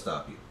try to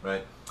stop you,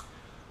 right?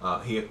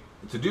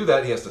 To do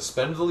that, he has to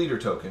spend the leader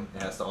token.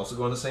 It has to also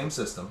go in the same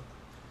system.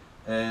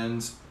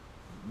 And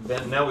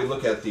then now we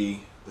look at the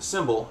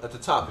symbol at the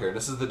top here.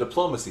 This is the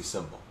diplomacy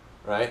symbol,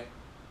 right?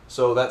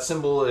 So that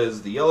symbol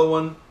is the yellow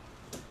one.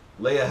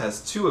 Leia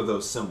has 2 of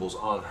those symbols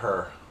on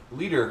her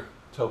leader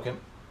token.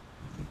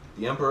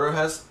 The Emperor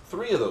has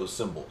 3 of those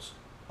symbols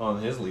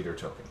on his leader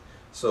token.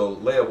 So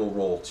Leia will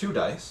roll 2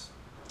 dice,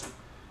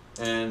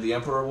 and the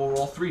Emperor will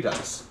roll 3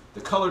 dice.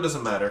 The color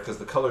doesn't matter because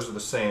the colors are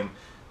the same.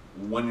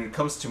 When it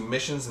comes to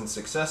missions and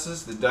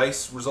successes, the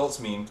dice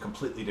results mean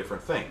completely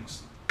different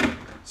things.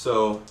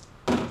 So,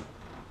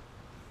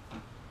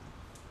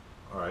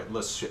 alright,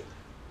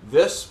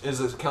 this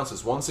counts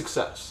as 1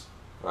 success,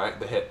 right?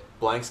 The hit.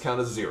 Blanks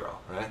count as 0,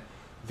 right?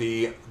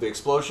 The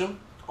explosion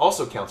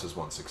also counts as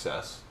 1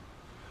 success.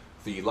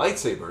 The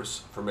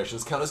lightsabers for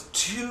missions count as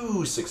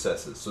 2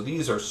 successes. So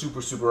these are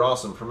super, super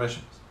awesome for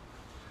missions.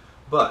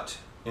 But,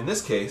 in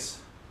this case,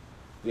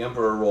 the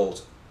Emperor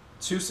rolled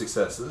 2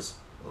 successes.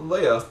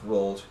 Leia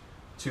rolled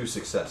 2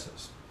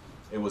 successes.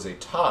 It was a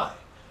tie.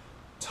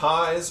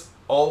 Ties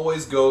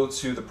always go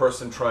to the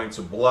person trying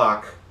to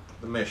block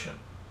the mission.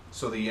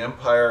 So the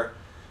Empire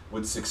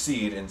would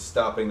succeed in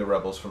stopping the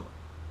rebels from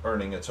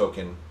earning a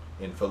token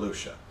in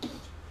Felucia.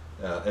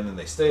 And then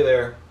they stay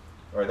there.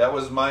 Alright, that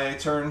was my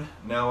turn.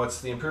 Now it's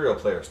the Imperial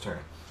player's turn.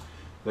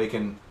 They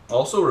can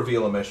also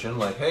reveal a mission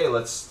like, hey,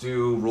 let's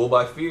do rule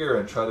by fear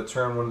and try to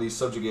turn one of these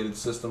subjugated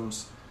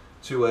systems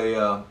to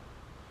a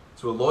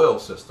loyal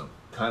system.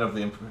 Kind of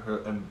the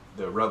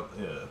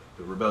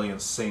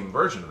Rebellion's same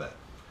version of that.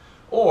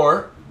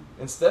 Or,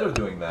 instead of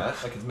doing that,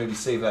 I could maybe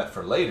save that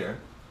for later.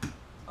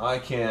 I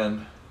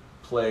can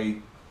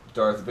play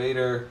Darth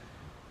Vader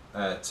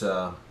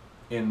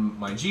in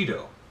my Jido.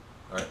 All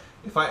right.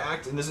 If I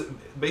act, and this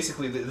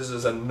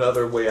is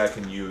another way I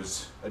can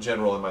use a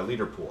general in my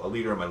leader pool, a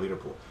leader in my leader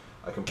pool.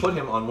 I can put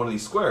him on one of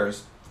these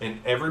squares, and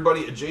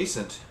everybody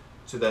adjacent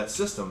to that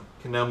system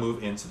can now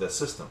move into that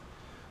system.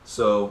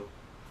 So,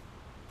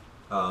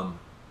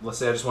 let's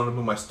say I just want to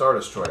move my Star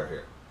Destroyer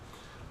here.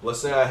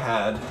 Let's say I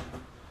had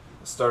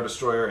a Star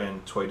Destroyer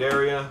in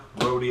Toydaria,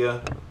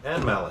 Rhodia,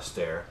 and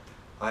Malastare.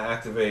 I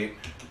activate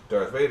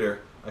Darth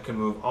Vader. I can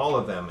move all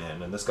of them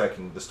in, and the Star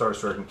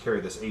Destroyer can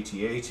carry this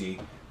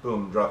AT-AT.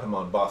 Boom, drop him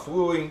on Both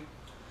Wooey.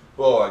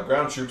 Well,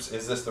 ground troops,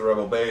 is this the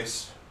rebel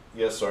base?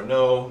 Yes or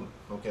no?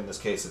 Okay, in this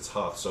case it's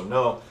Hoth, so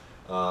no.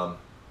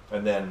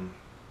 And then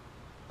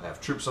I have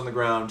troops on the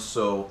ground,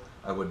 so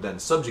I would then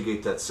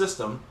subjugate that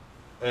system,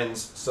 and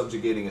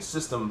subjugating a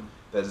system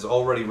that is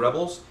already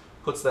rebels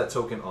puts that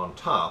token on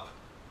top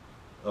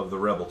of the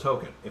rebel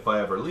token. If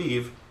I ever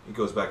leave, it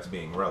goes back to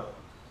being rebel.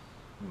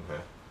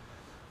 Okay.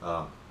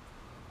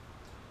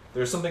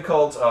 There's something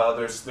called,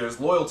 there's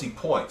loyalty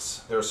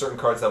points. There are certain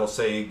cards that will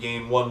say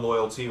gain 1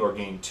 loyalty or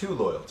gain 2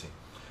 loyalty.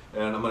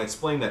 And I'm going to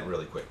explain that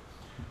really quick.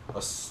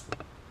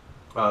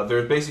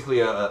 There's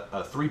basically a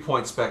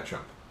 3-point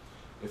spectrum.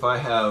 If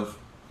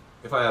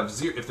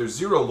there's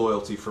 0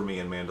 loyalty for me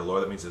in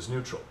Mandalore, that means it's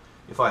neutral.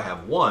 If I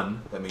have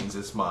 1, that means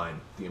it's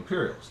mine, the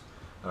Imperials.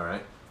 All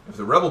right. If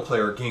the rebel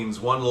player gains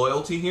 1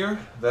 loyalty here,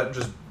 that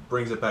just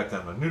brings it back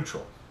down to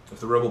neutral. If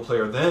the rebel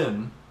player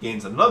then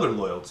gains another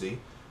loyalty,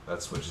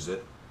 that switches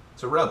it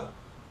to rebel.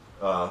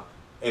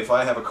 If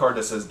I have a card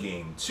that says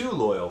gain 2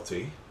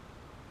 loyalty,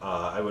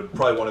 I would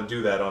probably want to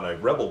do that on a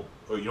rebel,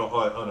 or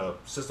on a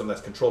system that's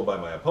controlled by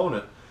my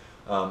opponent.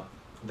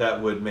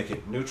 That would make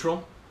it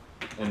neutral,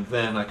 and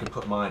then I could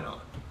put mine on.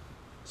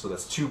 So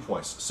that's 2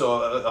 points.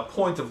 So a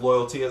point of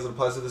loyalty, as it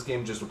applies to this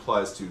game, just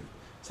applies to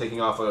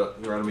taking off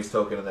your enemy's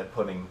token and then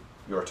putting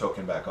your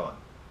token back on.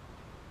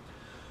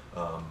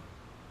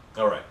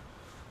 All right.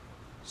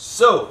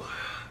 So,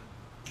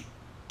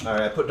 all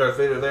right, I put Darth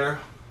Vader there.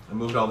 I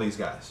moved all these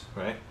guys,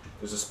 right?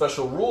 There's a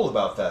special rule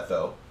about that,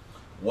 though.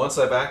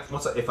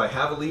 If I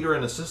have a leader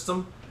in a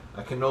system,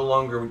 I can no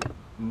longer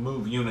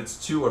move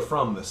units to or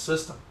from the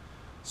system.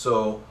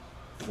 So,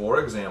 for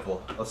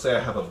example, let's say I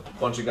have a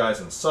bunch of guys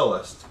in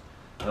Sullust,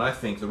 and I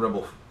think the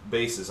Rebel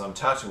base is on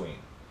Tatooine.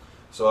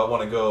 So I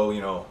want to go,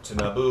 to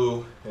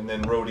Naboo, and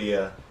then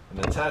Rhodia, and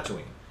then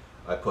Tatooine.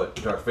 I put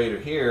Darth Vader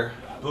here,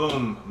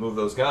 boom, move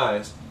those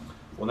guys.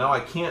 Well, now I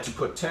can't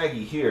put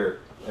Taggy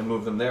here and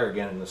move them there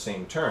again in the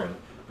same turn,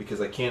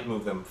 because I can't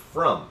move them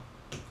from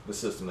the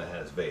system that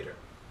has Vader.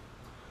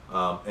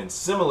 And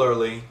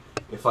similarly,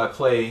 if I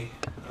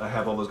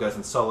have all those guys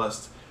in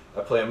Sullust, I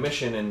play a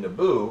mission in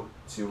Naboo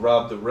to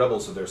rob the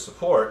rebels of their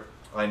support,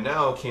 I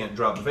now can't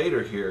drop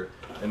Vader here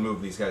and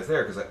move these guys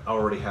there because I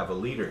already have a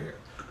leader here.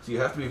 So you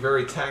have to be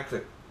very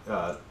tactically,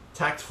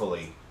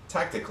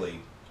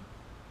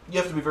 you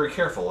have to be very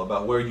careful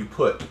about where you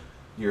put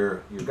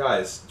your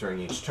guys during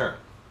each turn.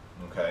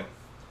 Okay,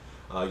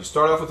 you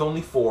start off with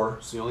only 4,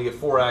 so you only get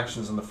 4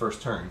 actions in the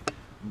first turn.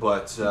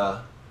 But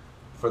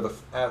for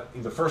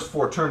the first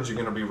 4 turns, you're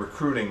going to be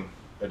recruiting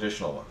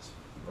additional ones.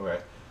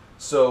 Okay,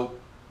 so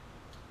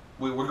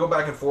we go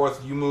back and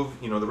forth. You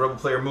move, the Rebel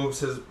player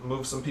moves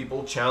some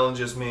people,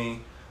 challenges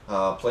me,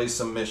 plays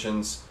some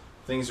missions.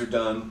 Things are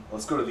done.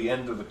 Let's go to the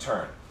end of the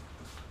turn.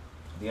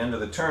 At the end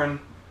of the turn,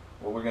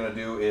 what we're going to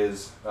do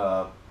is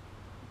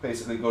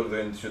basically go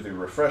into the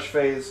refresh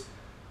phase,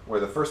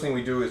 where the first thing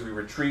we do is we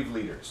retrieve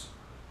leaders.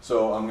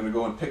 So I'm going to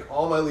go and pick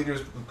all my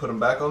leaders and put them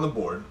back on the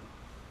board.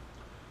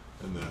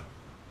 And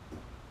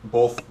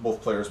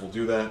both players will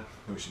do that.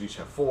 We should each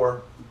have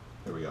 4.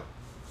 Here we go.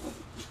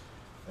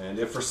 And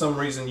if for some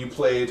reason you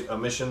played a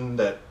mission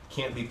that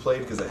can't be played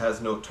because it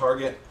has no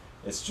target,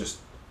 it's just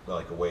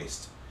like a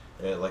waste.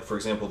 Like, for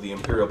example, the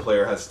Imperial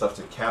player has stuff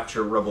to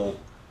capture Rebel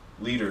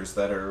leaders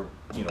that are,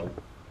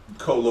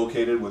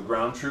 co-located with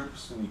ground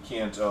troops, and you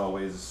can't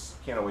always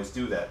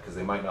do that because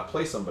they might not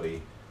play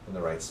somebody in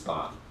the right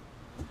spot.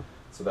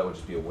 So that would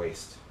just be a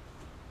waste.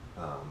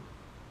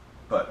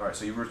 But all right,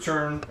 so you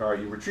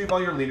retrieve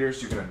all your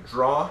leaders. You're going to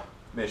draw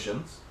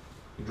missions.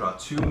 You draw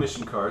 2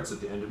 mission cards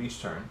at the end of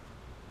each turn,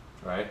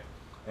 right?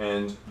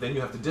 And then you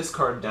have to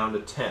discard down to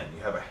 10.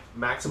 You have a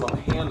maximum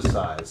hand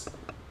size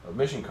of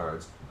mission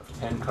cards of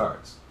 10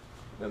 cards.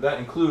 Now that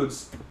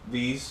includes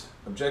these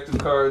objective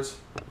cards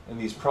and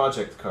these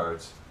project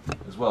cards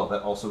as well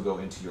that also go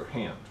into your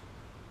hand.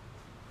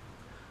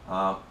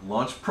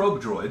 Launch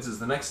probe droids is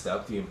the next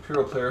step. The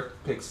Imperial player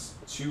picks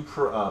 2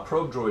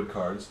 probe droid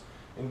cards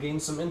and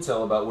gains some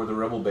intel about where the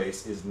Rebel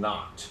base is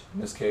not.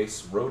 In this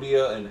case,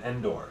 Rhodia and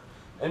Endor.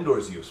 Endor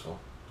is useful,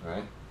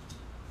 right?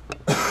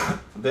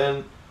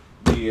 Then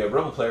the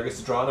Rebel player gets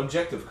to draw an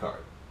objective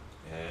card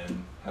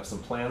and have some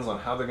plans on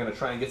how they're going to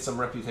try and get some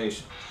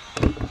reputation.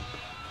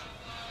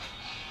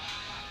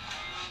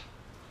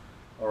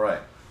 All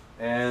right,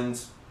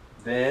 and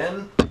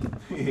then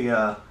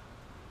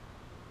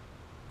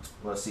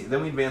let's see.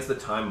 Then we advance the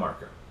time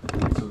marker.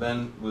 So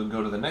then we'll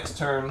go to the next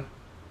turn,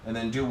 and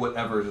then do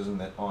whatever is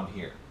on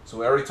here. So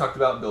we already talked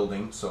about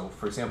building. So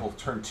for example,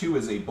 turn 2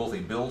 is both a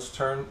build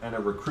turn and a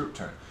recruit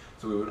turn.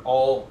 So we would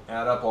all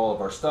add up all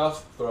of our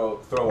stuff,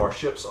 throw our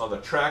ships on the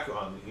track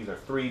on either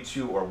 3,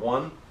 2, or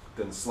 1,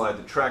 then slide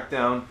the track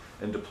down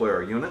and deploy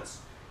our units.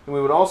 And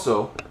we would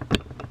also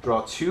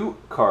draw 2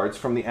 cards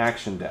from the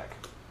action deck.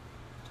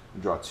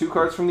 You draw 2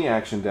 cards from the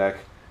action deck.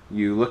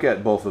 You look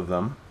at both of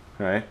them,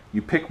 right?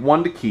 You pick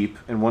one to keep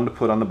and one to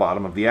put on the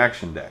bottom of the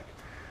action deck.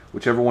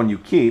 Whichever one you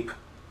keep,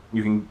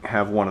 you can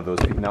have one of those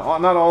people. Now,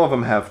 not all of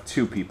them have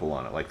 2 people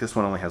on it. Like this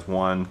one only has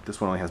 1. This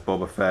one only has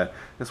Boba Fett.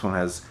 This one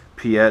has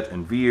Piet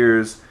and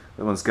Veers.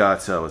 That one's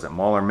got, was it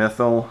Mauler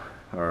Mythel?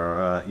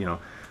 Or,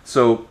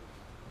 So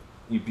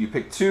you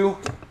pick 2.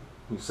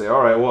 You say,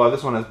 all right, well,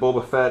 this one has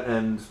Boba Fett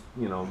and,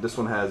 this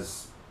one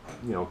has,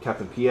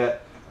 Captain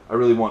Piet. I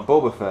really want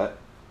Boba Fett.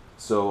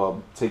 So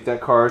I'll take that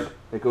card.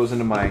 It goes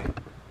into my,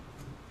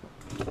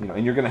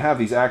 and you're going to have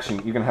these you're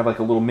going to have like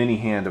a little mini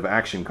hand of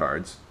action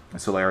cards.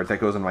 And so that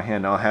goes in my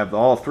hand. Now I'll have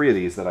all 3 of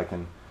these that I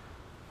can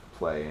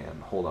play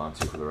and hold on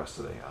to for the rest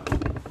of the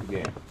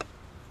game.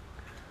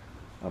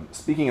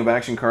 Speaking of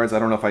action cards, I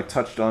don't know if I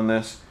touched on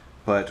this,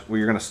 but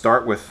we're going to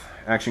start with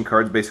action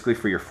cards basically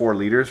for your 4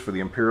 leaders for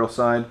the Imperial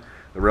side.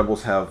 The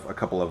Rebels have a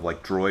couple of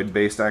like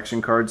droid-based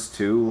action cards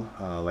too,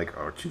 like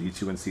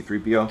R2-D2 and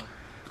C-3PO.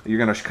 You're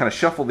going to kind of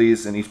shuffle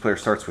these, and each player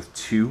starts with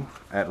 2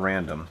 at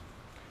random.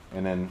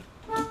 And then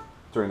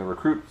during the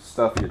recruit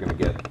stuff, you're going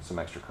to get some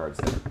extra cards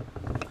there.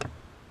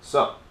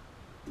 So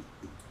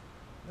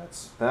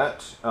that's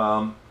that.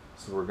 So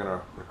we're going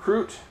to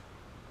recruit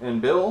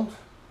and build,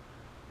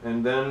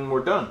 and then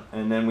we're done.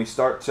 And then we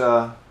start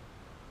the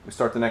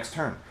next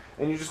turn.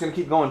 And you're just going to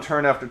keep going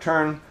turn after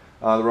turn.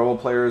 The Rebel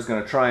player is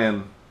going to try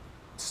and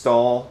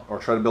stall or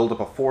try to build up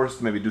a force,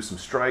 maybe do some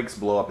strikes,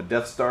 blow up a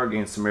Death Star,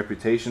 gain some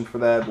reputation for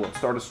that, blow up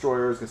Star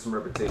Destroyers, get some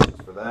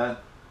reputations for that.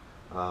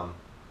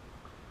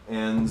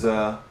 And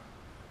the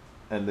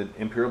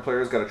Imperial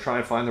player's got to try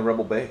and find the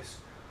Rebel base.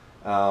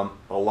 A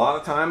lot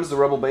of times the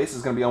Rebel base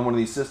is going to be on one of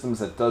these systems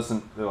that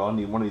doesn't,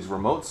 on one of these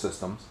remote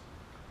systems,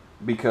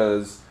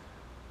 because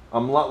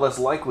I'm a lot less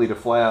likely to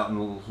fly out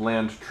and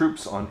land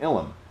troops on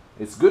Ilum.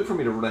 It's good for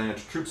me to land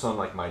troops on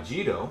like my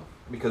Gedo,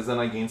 because then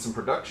I gain some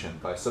production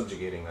by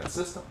subjugating that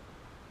system.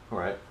 All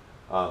right.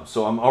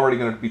 So I'm already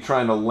going to be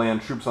trying to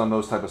land troops on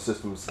those type of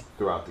systems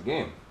throughout the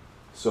game.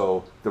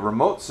 So the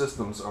remote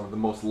systems are the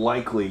most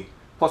likely.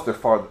 Plus, they're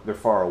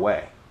far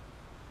away.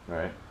 All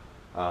right.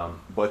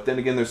 But then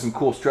again, there's some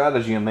cool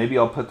strategy, and maybe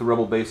I'll put the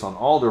rebel base on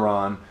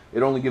Alderaan.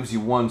 It only gives you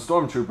one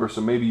stormtrooper,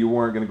 so maybe you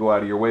weren't going to go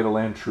out of your way to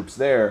land troops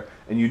there,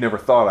 and you never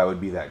thought I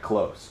would be that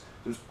close.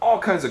 There's all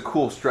kinds of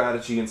cool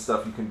strategy and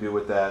stuff you can do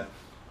with that.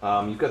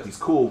 You've got these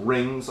cool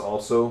rings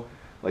also,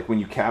 like when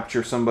you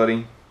capture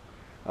somebody.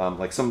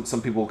 Like some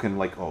people can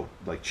like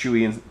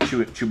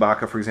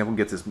Chewbacca, for example,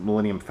 gets this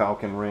Millennium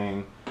Falcon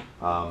ring.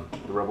 The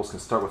rebels can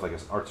start with like an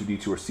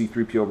R2D2 or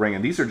C3PO ring,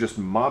 and these are just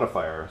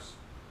modifiers.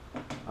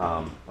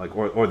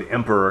 Or the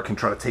Emperor can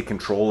try to take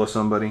control of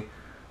somebody,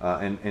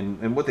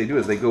 and what they do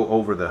is they go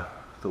over the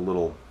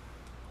little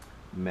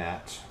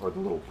mat or the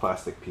little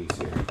plastic piece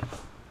here,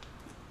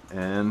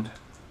 and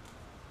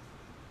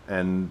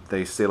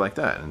they stay like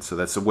that. And so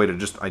that's a way to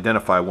just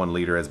identify one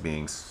leader as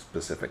being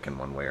specific in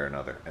one way or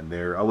another. And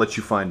I'll let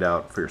you find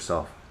out for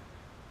yourself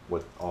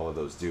what all of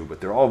those do, but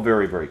they're all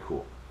very, very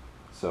cool.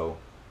 So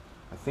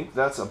I think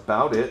that's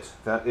about it.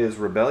 That is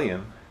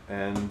Rebellion.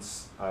 And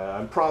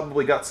I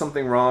probably got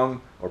something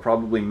wrong or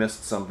probably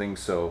missed something.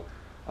 So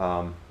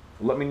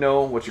let me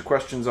know what your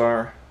questions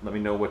are. Let me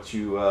know what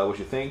you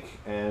think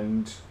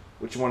and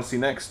what you want to see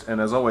next.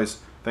 And as always,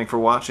 thanks for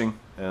watching.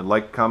 And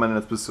like, comment,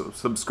 and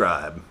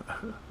subscribe.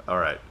 All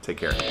right, take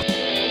care.